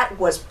 that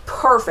was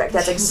perfect.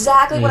 That's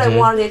exactly what I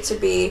wanted it to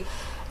be.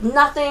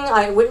 Nothing,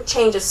 I wouldn't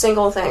change a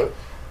single thing.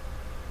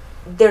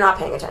 They're not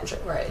paying attention.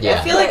 Right.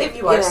 Yeah. I feel like if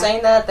you are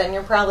saying that, then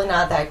you're probably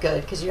not that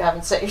good, because you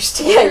haven't set your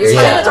standards. Yeah, your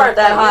standards aren't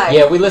that high.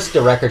 Yeah, we listen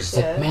to records,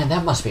 it's like, man,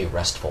 that must be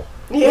restful.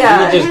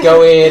 Yeah. You can just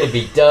go in and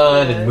be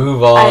done and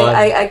move on.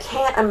 I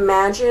can't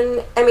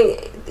imagine. I mean,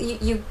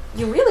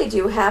 you really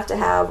do have to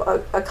have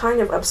a kind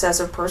of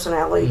obsessive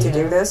personality to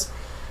do this.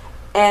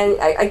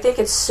 And I think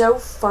it's so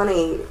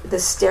funny, the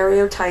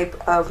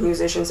stereotype of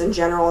musicians in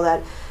general,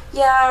 that,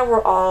 yeah,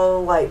 we're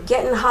all, like,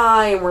 getting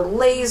high and we're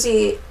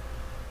lazy.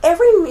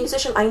 Every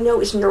musician I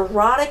know is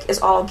neurotic as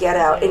all get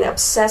out and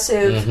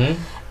obsessive.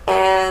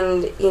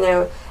 And, you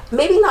know,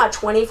 maybe not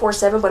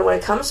 24/7, but when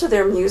it comes to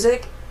their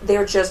music,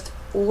 they're just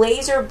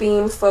laser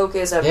beam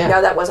focus of,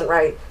 no, that wasn't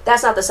right.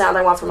 That's not the sound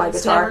I want for my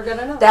guitar. Never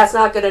good enough. That's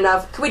not good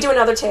enough. Can we do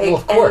another take?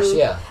 Well, of course,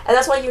 yeah. And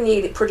that's why you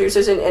need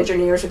producers and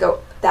engineers who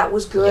go, that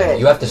was good. Yeah,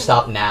 you have to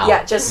stop now.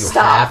 Yeah, just you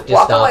stop. Have to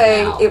Walk stop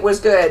away. now. It was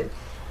good.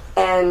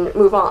 And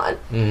move on.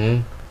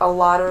 Mm-hmm. A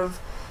lot of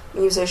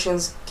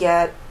musicians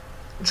get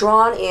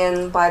drawn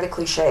in by the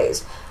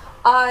cliches.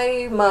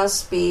 I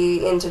must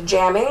be into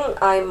jamming.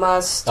 I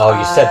must... Oh,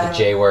 you said the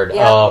J word.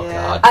 yeah. Oh, Yeah.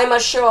 God. I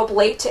must show up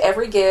late to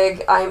every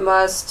gig. I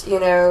must, you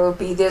know,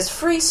 be this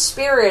free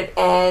spirit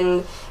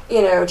and,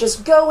 you know,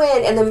 just go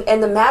in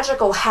and the magic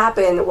will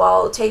happen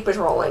while tape is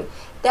rolling.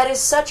 That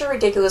is such a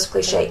ridiculous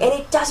cliche, and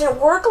it doesn't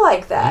work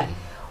like that.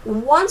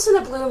 Once in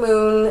a blue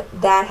moon,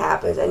 that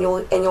happens, and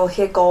you'll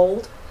hit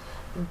gold.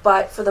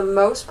 But for the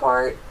most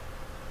part,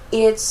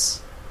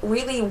 it's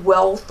really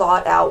well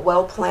thought out,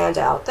 well planned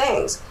out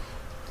things.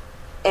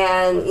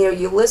 And, you know,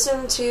 you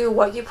listen to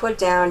what you put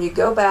down, you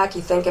go back,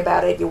 you think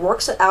about it, you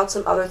work out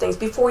some other things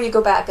before you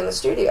go back in the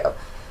studio.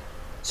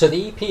 So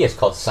the EP is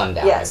called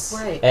Sundown. Yes.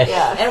 Right.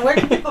 Yeah. And where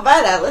can people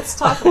buy that? Let's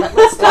talk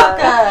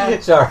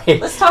Sorry.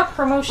 let's talk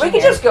promotion. We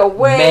can here. just go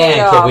way Man,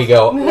 off. can we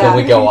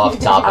go off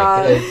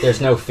topic?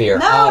 There's no fear.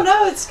 No,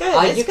 it's good.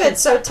 you It's good.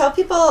 So tell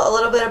people a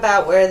little bit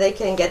about where they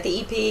can get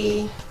the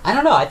EP. I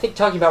don't know. I think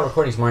talking about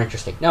recording is more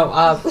interesting. No,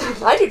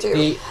 I do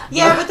too.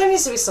 Yeah, but there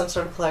needs to be some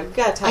sort of plug. We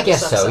gotta I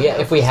guess so. Yeah,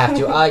 if we have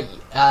to.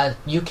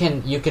 You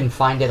can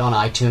find it on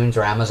iTunes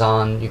or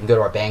Amazon. You can go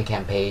to our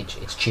Bandcamp page.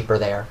 It's cheaper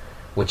there,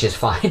 which is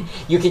fine.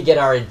 You can get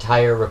our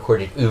entire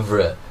recorded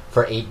oeuvre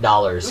for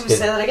 $8. Say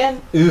that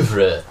again.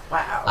 Oeuvre.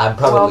 Wow. I'm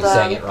probably Well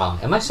saying done. it wrong.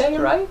 Am I saying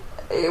it right?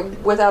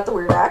 Without the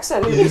weird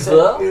accent.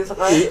 Oeuvre.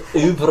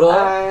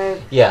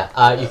 Oeuvre.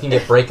 Yeah. You can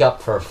get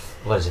Breakup for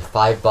what is it,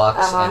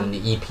 $5, and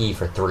the EP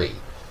for $3.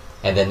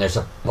 And then there's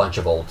a bunch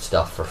of old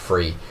stuff for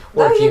free.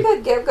 Or No, if you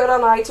could get good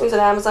on iTunes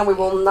and Amazon. We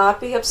will not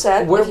be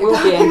upset. We'll if you be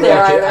go angry there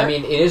at you. either. I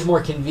mean, it is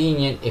more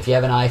convenient if you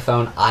have an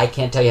iPhone. I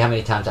can't tell you how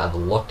many times I've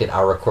looked at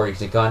our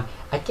recordings and gone,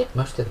 I'd get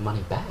most of the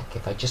money back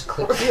if I just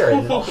click here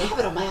and I'll have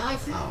it on my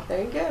iPhone.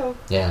 There you go.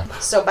 Yeah.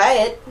 So buy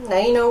it. Now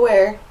you know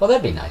where. Well,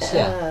 that'd be nice,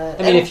 yeah.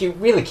 I mean, if you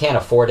really can't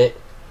afford it,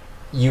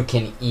 you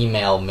can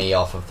email me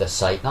off of the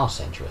site and I'll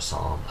send you a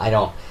song.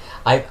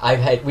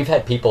 We've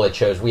had people at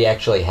shows. We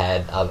actually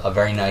had a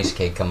very nice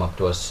kid come up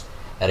to us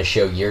at a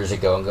show years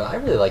ago and go, I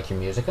really like your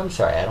music. I'm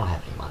sorry, I don't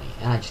have any money.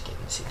 And I just gave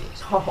him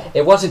CDs. Oh.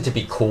 It wasn't to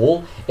be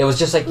cool. It was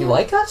just like, you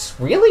like us?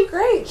 Really?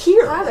 Great.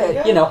 Here. Have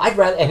it. You know, I'd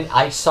rather... And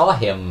I saw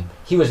him.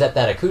 He was at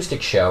that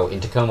acoustic show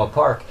in Tacoma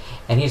Park.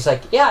 And he's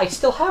like, yeah, I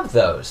still have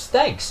those.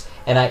 Thanks.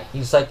 And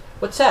he's like,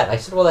 what's that? I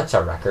said, well, that's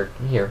our record.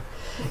 Here.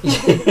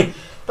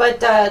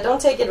 But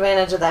don't take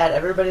advantage of that.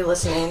 Everybody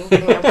listening.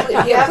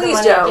 If you have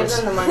Please the money, don't. give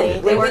them the money.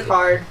 They work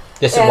hard.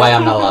 This is why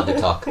I'm not allowed to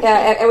talk.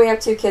 Yeah, and we have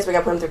 2 kids. We got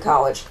to put them through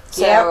college.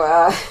 So,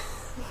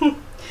 Yep.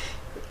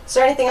 Is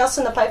there anything else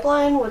in the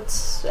pipeline?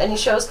 Any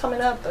shows coming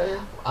up?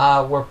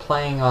 Or? We're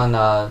playing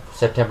on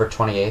September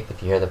 28th,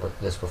 if you hear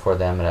this before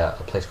them, at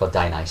a place called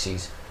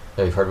Dionysus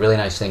that we've heard really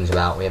nice things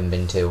about, we haven't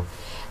been to.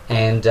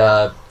 And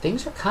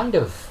things are kind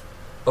of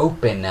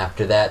open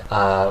after that,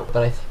 but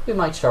I think we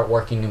might start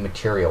working new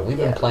material. We've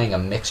been playing a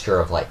mixture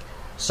of like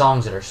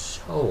songs that are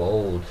so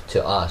old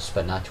to us,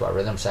 but not to our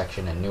rhythm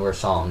section, and newer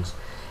songs.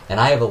 And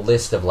I have a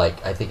list of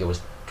like, I think it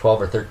was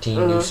 12 or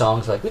 13 new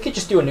songs. Like, we could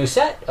just do a new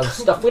set of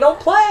stuff we don't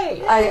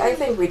play. I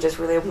think we just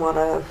really want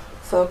to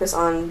focus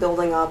on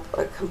building up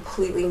a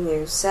completely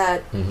new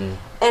set,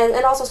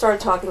 and also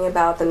start talking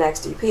about the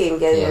next EP and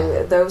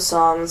getting those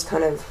songs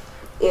kind of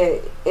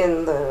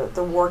in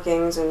the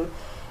workings, and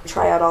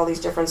try out all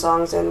these different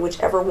songs, and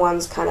whichever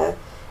ones kind of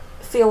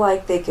feel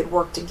like they could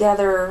work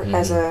together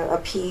as a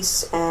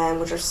piece, and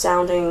which are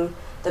sounding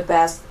the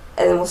best,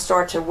 and then we'll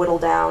start to whittle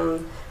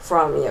down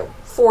from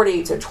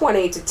 40 to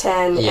 20 to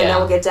 10, and then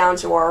we'll get down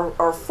to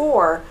our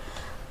 4,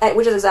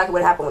 which is exactly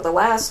what happened with the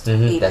last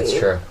EP. That's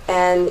true.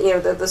 And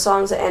the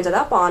songs that ended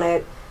up on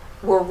it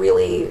were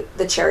really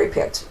the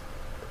cherry-picked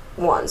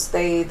ones.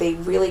 They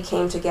really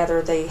came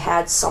together. They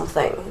had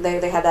something.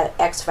 They had that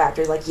X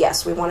factor, like,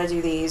 yes, we want to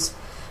do these.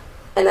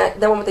 And that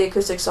one with the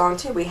acoustic song,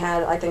 too, we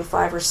had, I think,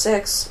 5 or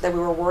 6 that we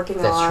were working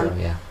on. That's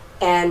true, yeah.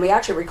 And we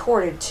actually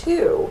recorded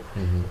 2,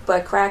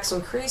 but Cracks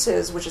and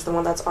Creases, which is the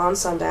one that's on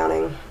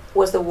Sundowning,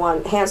 was the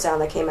one, hands down,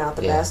 that came out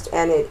the best.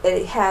 And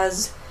it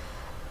has...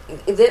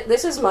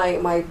 This is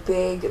my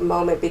big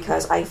moment,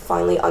 because I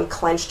finally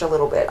unclenched a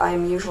little bit.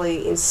 I'm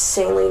usually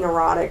insanely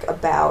neurotic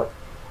about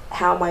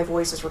how my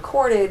voice is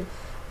recorded.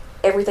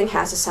 Everything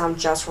has to sound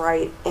just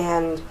right,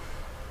 and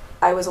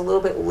I was a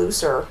little bit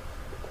looser,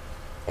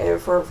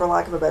 for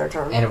lack of a better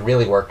term. And it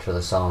really worked for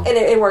the song. And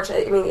it works.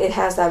 I mean, it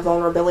has that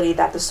vulnerability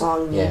that the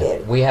song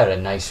needed. We had a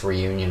nice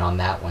reunion on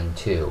that one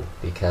too,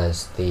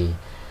 because the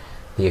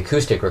the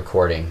acoustic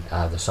recording,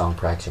 the song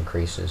Practice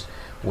Increases,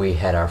 we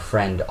had our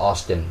friend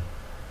Austin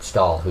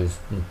Stahl, who's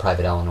in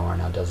Private Eleanor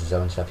now, does his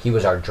own stuff. He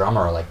was our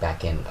drummer like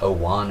back in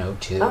 01,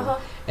 02,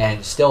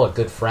 and still a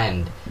good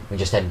friend. We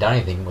just hadn't done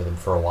anything with him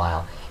for a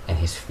while, and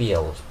his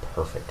feel was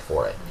perfect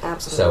for it.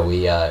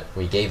 Absolutely. So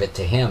we gave it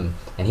to him,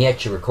 and he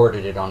actually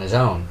recorded it on his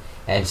own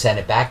and sent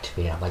it back to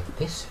me. And I'm like,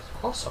 this is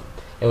awesome.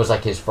 It was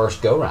like his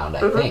first go-round,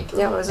 I think.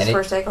 Yeah, it was his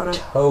first take on it.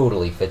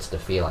 Totally fits the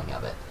feeling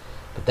of it.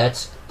 But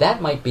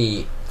that might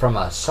be, from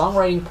a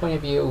songwriting point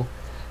of view,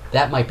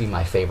 that might be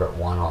my favorite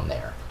one on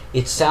there.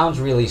 It sounds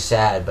really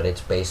sad, but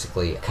it's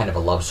basically kind of a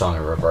love song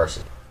in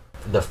reverse.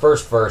 The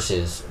first verse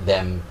is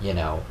them,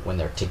 when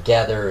they're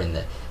together, and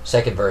the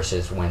second verse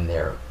is when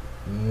they're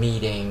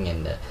meeting,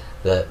 and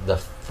the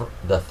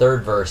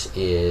third verse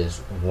is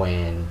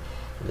when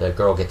the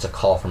girl gets a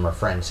call from her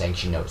friend saying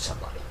she knows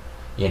somebody.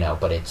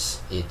 But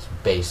it's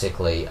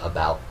basically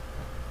about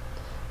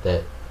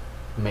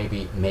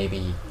maybe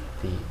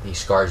the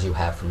scars you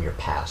have from your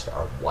past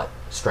are what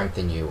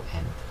strengthen you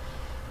and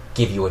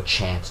give you a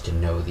chance to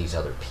know these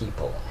other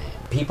people.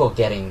 And people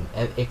getting,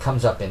 it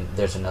comes up in,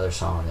 there's another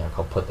song on there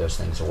called Put Those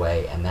Things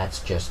Away, and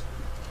that's just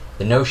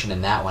the notion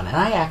in that one. And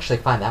I actually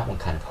find that one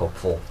kind of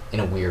hopeful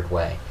in a weird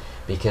way,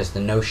 because the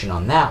notion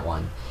on that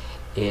one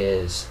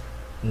is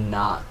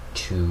not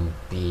to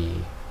be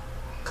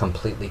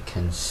completely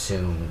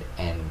consumed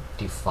and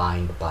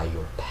defined by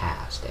your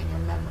past and your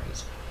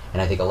memories.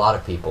 And I think a lot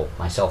of people,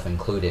 myself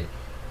included,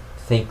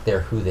 think they're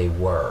who they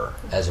were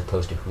as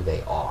opposed to who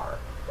they are.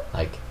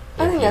 Like,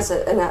 I think that's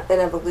an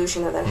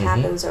evolution that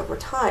happens over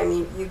time.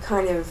 You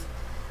kind of,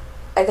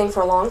 I think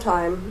for a long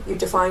time, you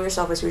define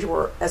yourself as who you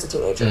were as a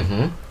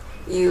teenager.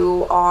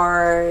 You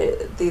are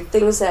the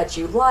things that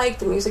you liked,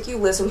 the music you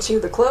listened to,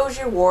 the clothes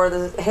you wore,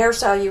 the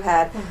hairstyle you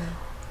had.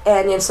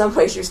 And in some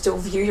ways, you still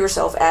view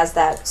yourself as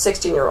that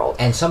 16-year-old.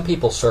 And some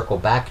people circle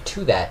back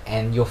to that,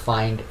 and you'll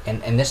find,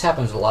 and this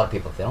happens with a lot of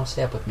people, if they don't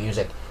stay up with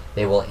music,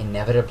 they will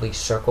inevitably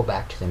circle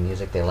back to the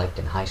music they liked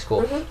in high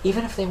school,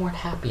 even if they weren't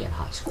happy in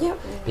high school.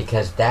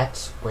 Because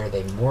that's where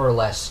they more or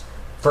less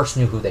first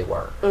knew who they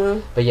were.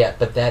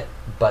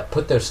 But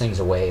Put Those Things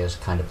Away is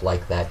kind of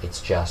like that.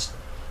 It's just,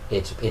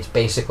 it's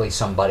basically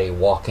somebody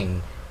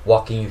walking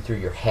you through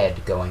your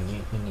head going,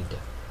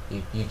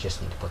 you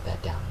just need to put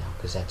that down now,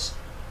 because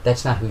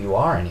that's not who you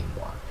are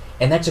anymore.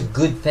 And that's a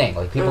good thing.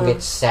 Like, people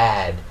get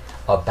sad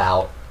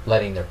about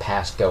letting their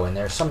past go, and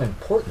there's some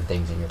important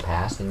things in your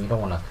past, and you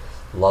don't want to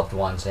loved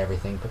ones and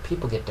everything, but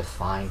people get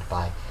defined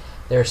by,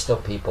 there are still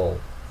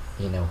people,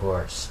 who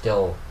are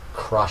still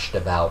crushed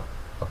about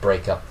a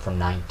breakup from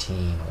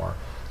 19 or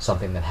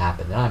something that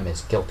happened, and I'm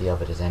as guilty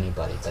of it as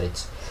anybody, but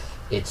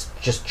it's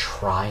just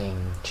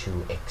trying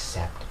to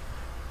accept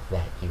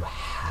that you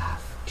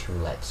have to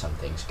let some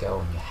things go,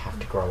 and you have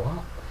to grow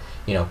up.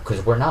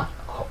 Because we're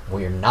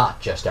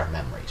not just our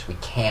memories. We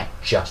can't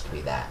just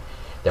be that.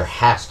 There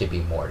has to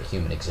be more to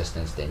human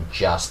existence than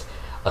just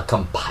a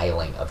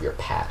compiling of your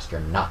past. You're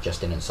not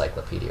just an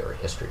encyclopedia or a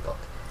history book.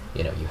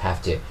 You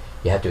have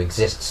to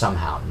exist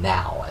somehow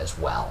now as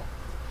well.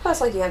 Well,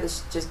 it's like you have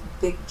this just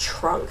big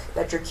trunk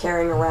that you're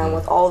carrying around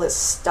with all this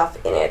stuff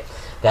in it.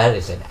 That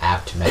is an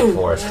apt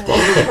metaphor.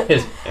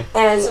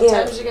 And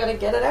sometimes you gotta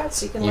get it out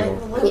so you can let it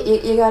alone.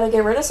 You gotta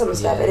get rid of some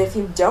stuff, and if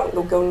you don't,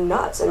 you'll go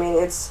nuts. I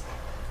mean,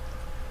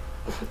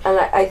 and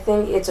I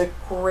think it's a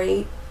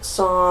great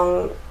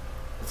song.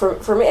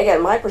 For me,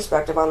 again, my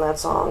perspective on that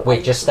song.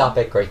 Wait, just stop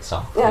it. Great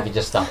song. Yeah. You can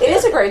just stop it. It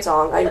is a great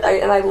song,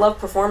 and I love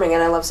performing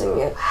and I love singing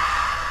it.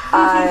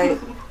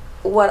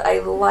 What I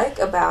like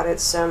about it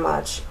so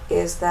much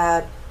is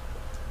that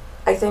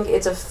I think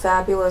it's a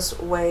fabulous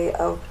way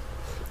of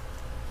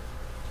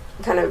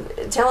kind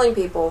of telling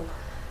people,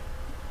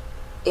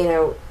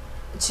 to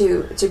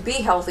be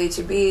healthy,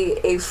 to be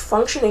a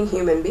functioning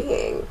human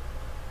being,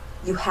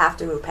 you have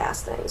to move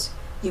past things.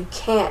 You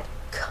can't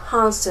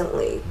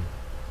constantly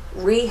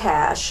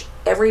rehash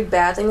every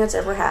bad thing that's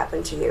ever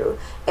happened to you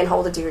and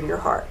hold it dear to your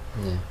heart.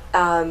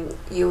 My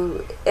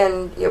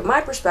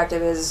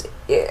perspective is,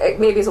 it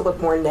maybe it's a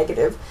little more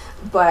negative,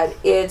 but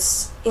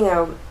it's,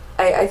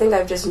 I think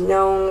I've just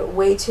known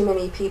way too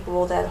many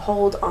people that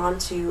hold on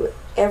to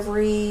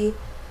every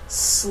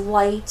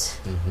slight,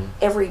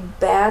 every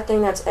bad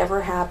thing that's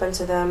ever happened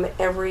to them,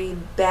 every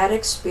bad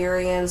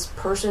experience,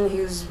 person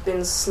who's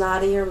been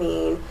snotty or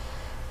mean,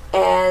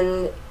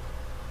 and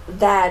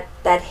that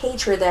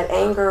hatred, that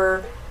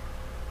anger,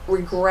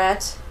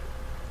 regret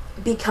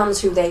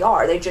becomes who they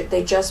are.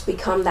 They just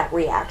become that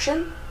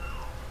reaction,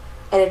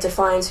 and it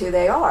defines who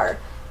they are.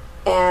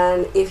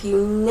 And if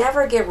you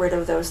never get rid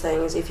of those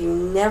things, if you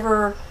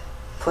never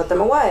put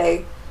them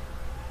away,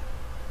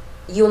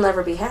 you'll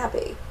never be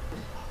happy.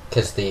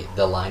 Because the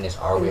line is,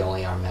 are we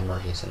only our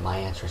memories? And my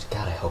answer is,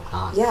 God, I hope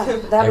not. Yeah,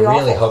 that'd be awful. I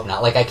really awful. hope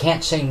not. Like, I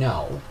can't say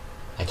no.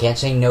 I can't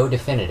say no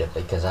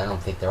definitively, because I don't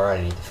think there are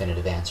any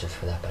definitive answers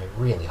for that, but I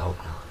really hope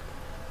not.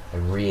 I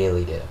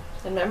really do.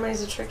 And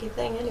memory's a tricky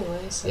thing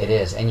anyway. So. It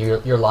is, and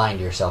you're lying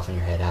to yourself in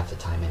your head half the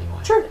time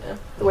anyway. Sure.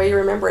 The way you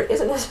remember it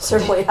isn't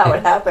necessarily how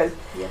it happened.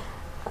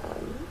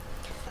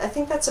 I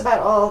think that's about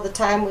all the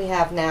time we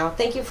have now.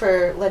 Thank you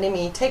for letting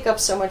me take up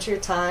so much of your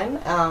time.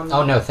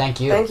 Oh, no, thank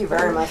you. Thank you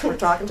very much for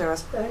talking to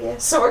us. Yeah.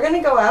 So we're going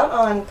to go out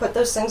on Put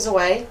Those Things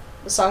Away,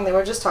 the song they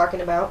were just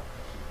talking about.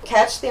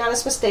 Catch The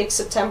Honest Mistakes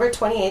September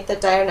 28th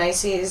at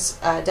Dionysus.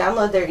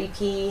 Download their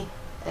EP.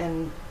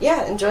 And,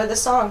 yeah, enjoy the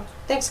song.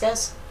 Thanks,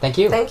 guys. Thank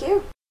you. Thank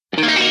you.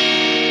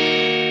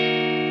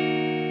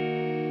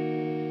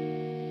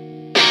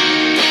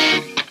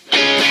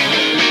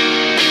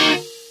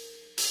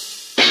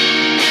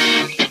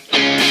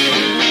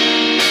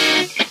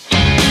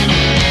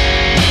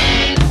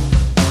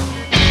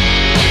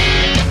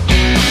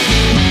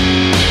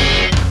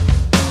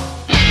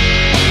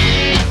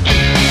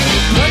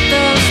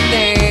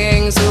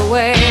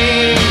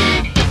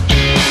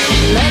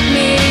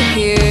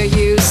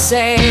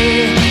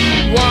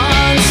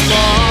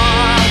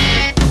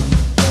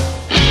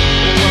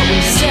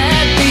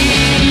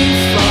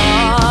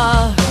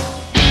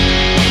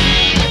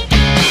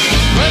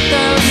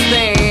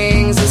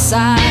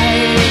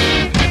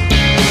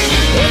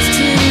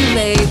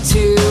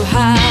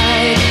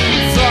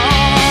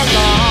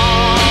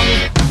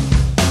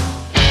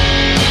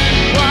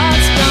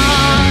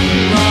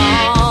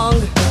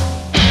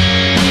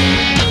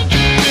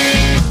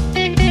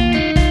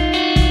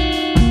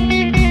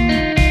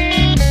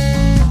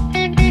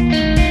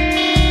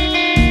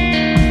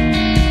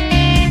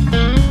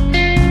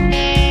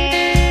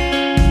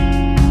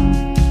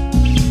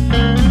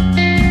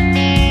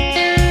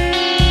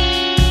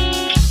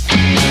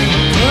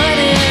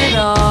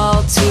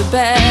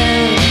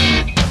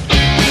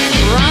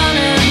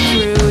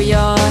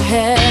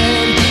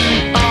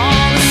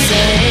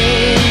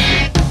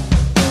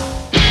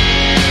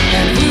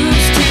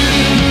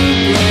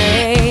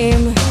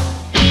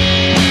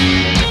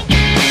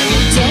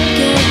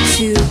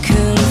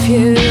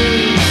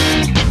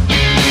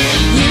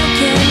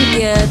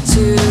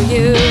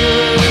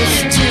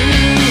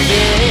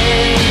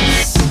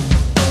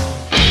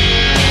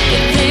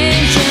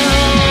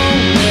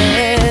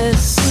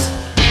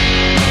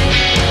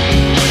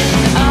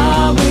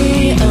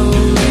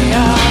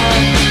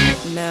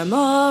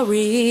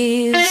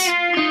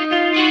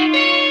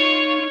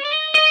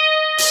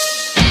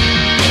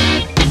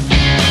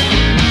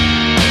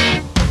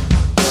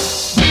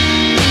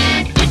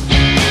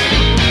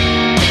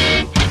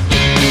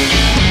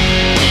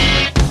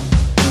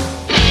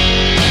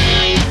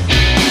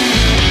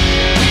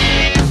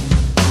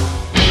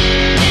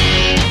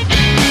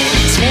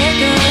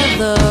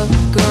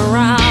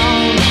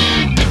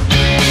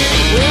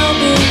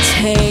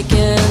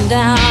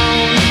 Down.